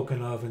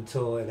spoken of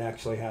until it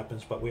actually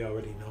happens, but we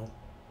already know.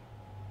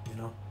 You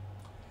know,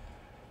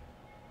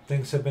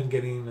 things have been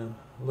getting a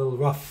little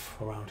rough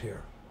around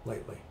here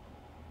lately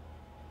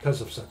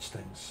because of such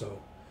things.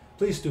 So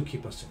please do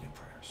keep us in your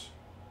prayers.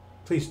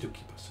 Please do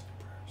keep us in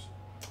your prayers.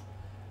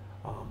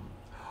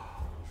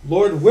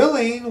 Lord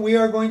willing, we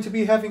are going to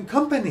be having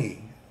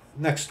company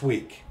next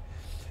week.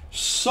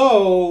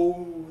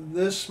 So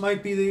this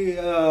might be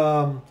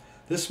the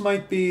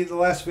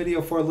last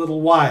video for a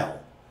little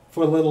while.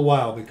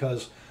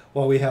 Because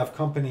while we have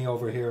company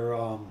over here,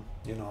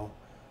 you know,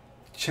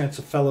 chance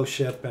of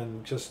fellowship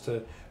and just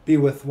to be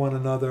with one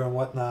another and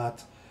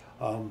whatnot.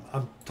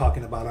 I'm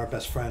talking about our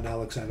best friend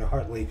Alexander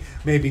Hartley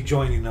may be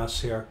joining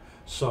us here.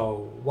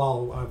 So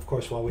while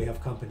we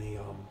have company,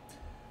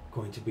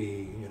 going to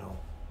be, you know,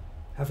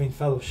 having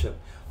fellowship,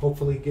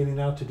 hopefully getting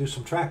out to do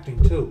some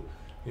tracting too,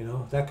 you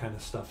know, that kind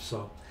of stuff.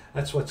 So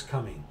that's what's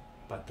coming.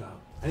 But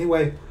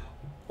anyway,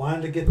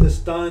 wanted to get this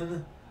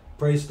done.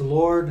 Praise the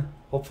Lord.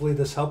 Hopefully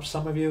this helps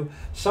some of you.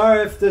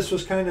 Sorry if this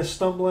was kind of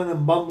stumbling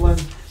and bumbling.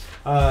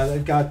 I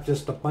got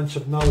just a bunch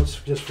of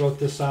notes, just wrote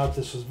this out.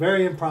 This was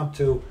very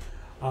impromptu,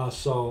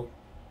 so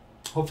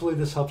hopefully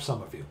this helps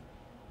some of you.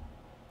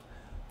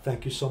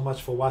 Thank you so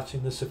much for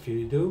watching this. If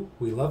you do,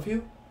 we love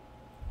you.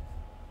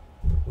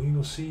 We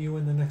will see you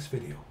in the next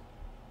video.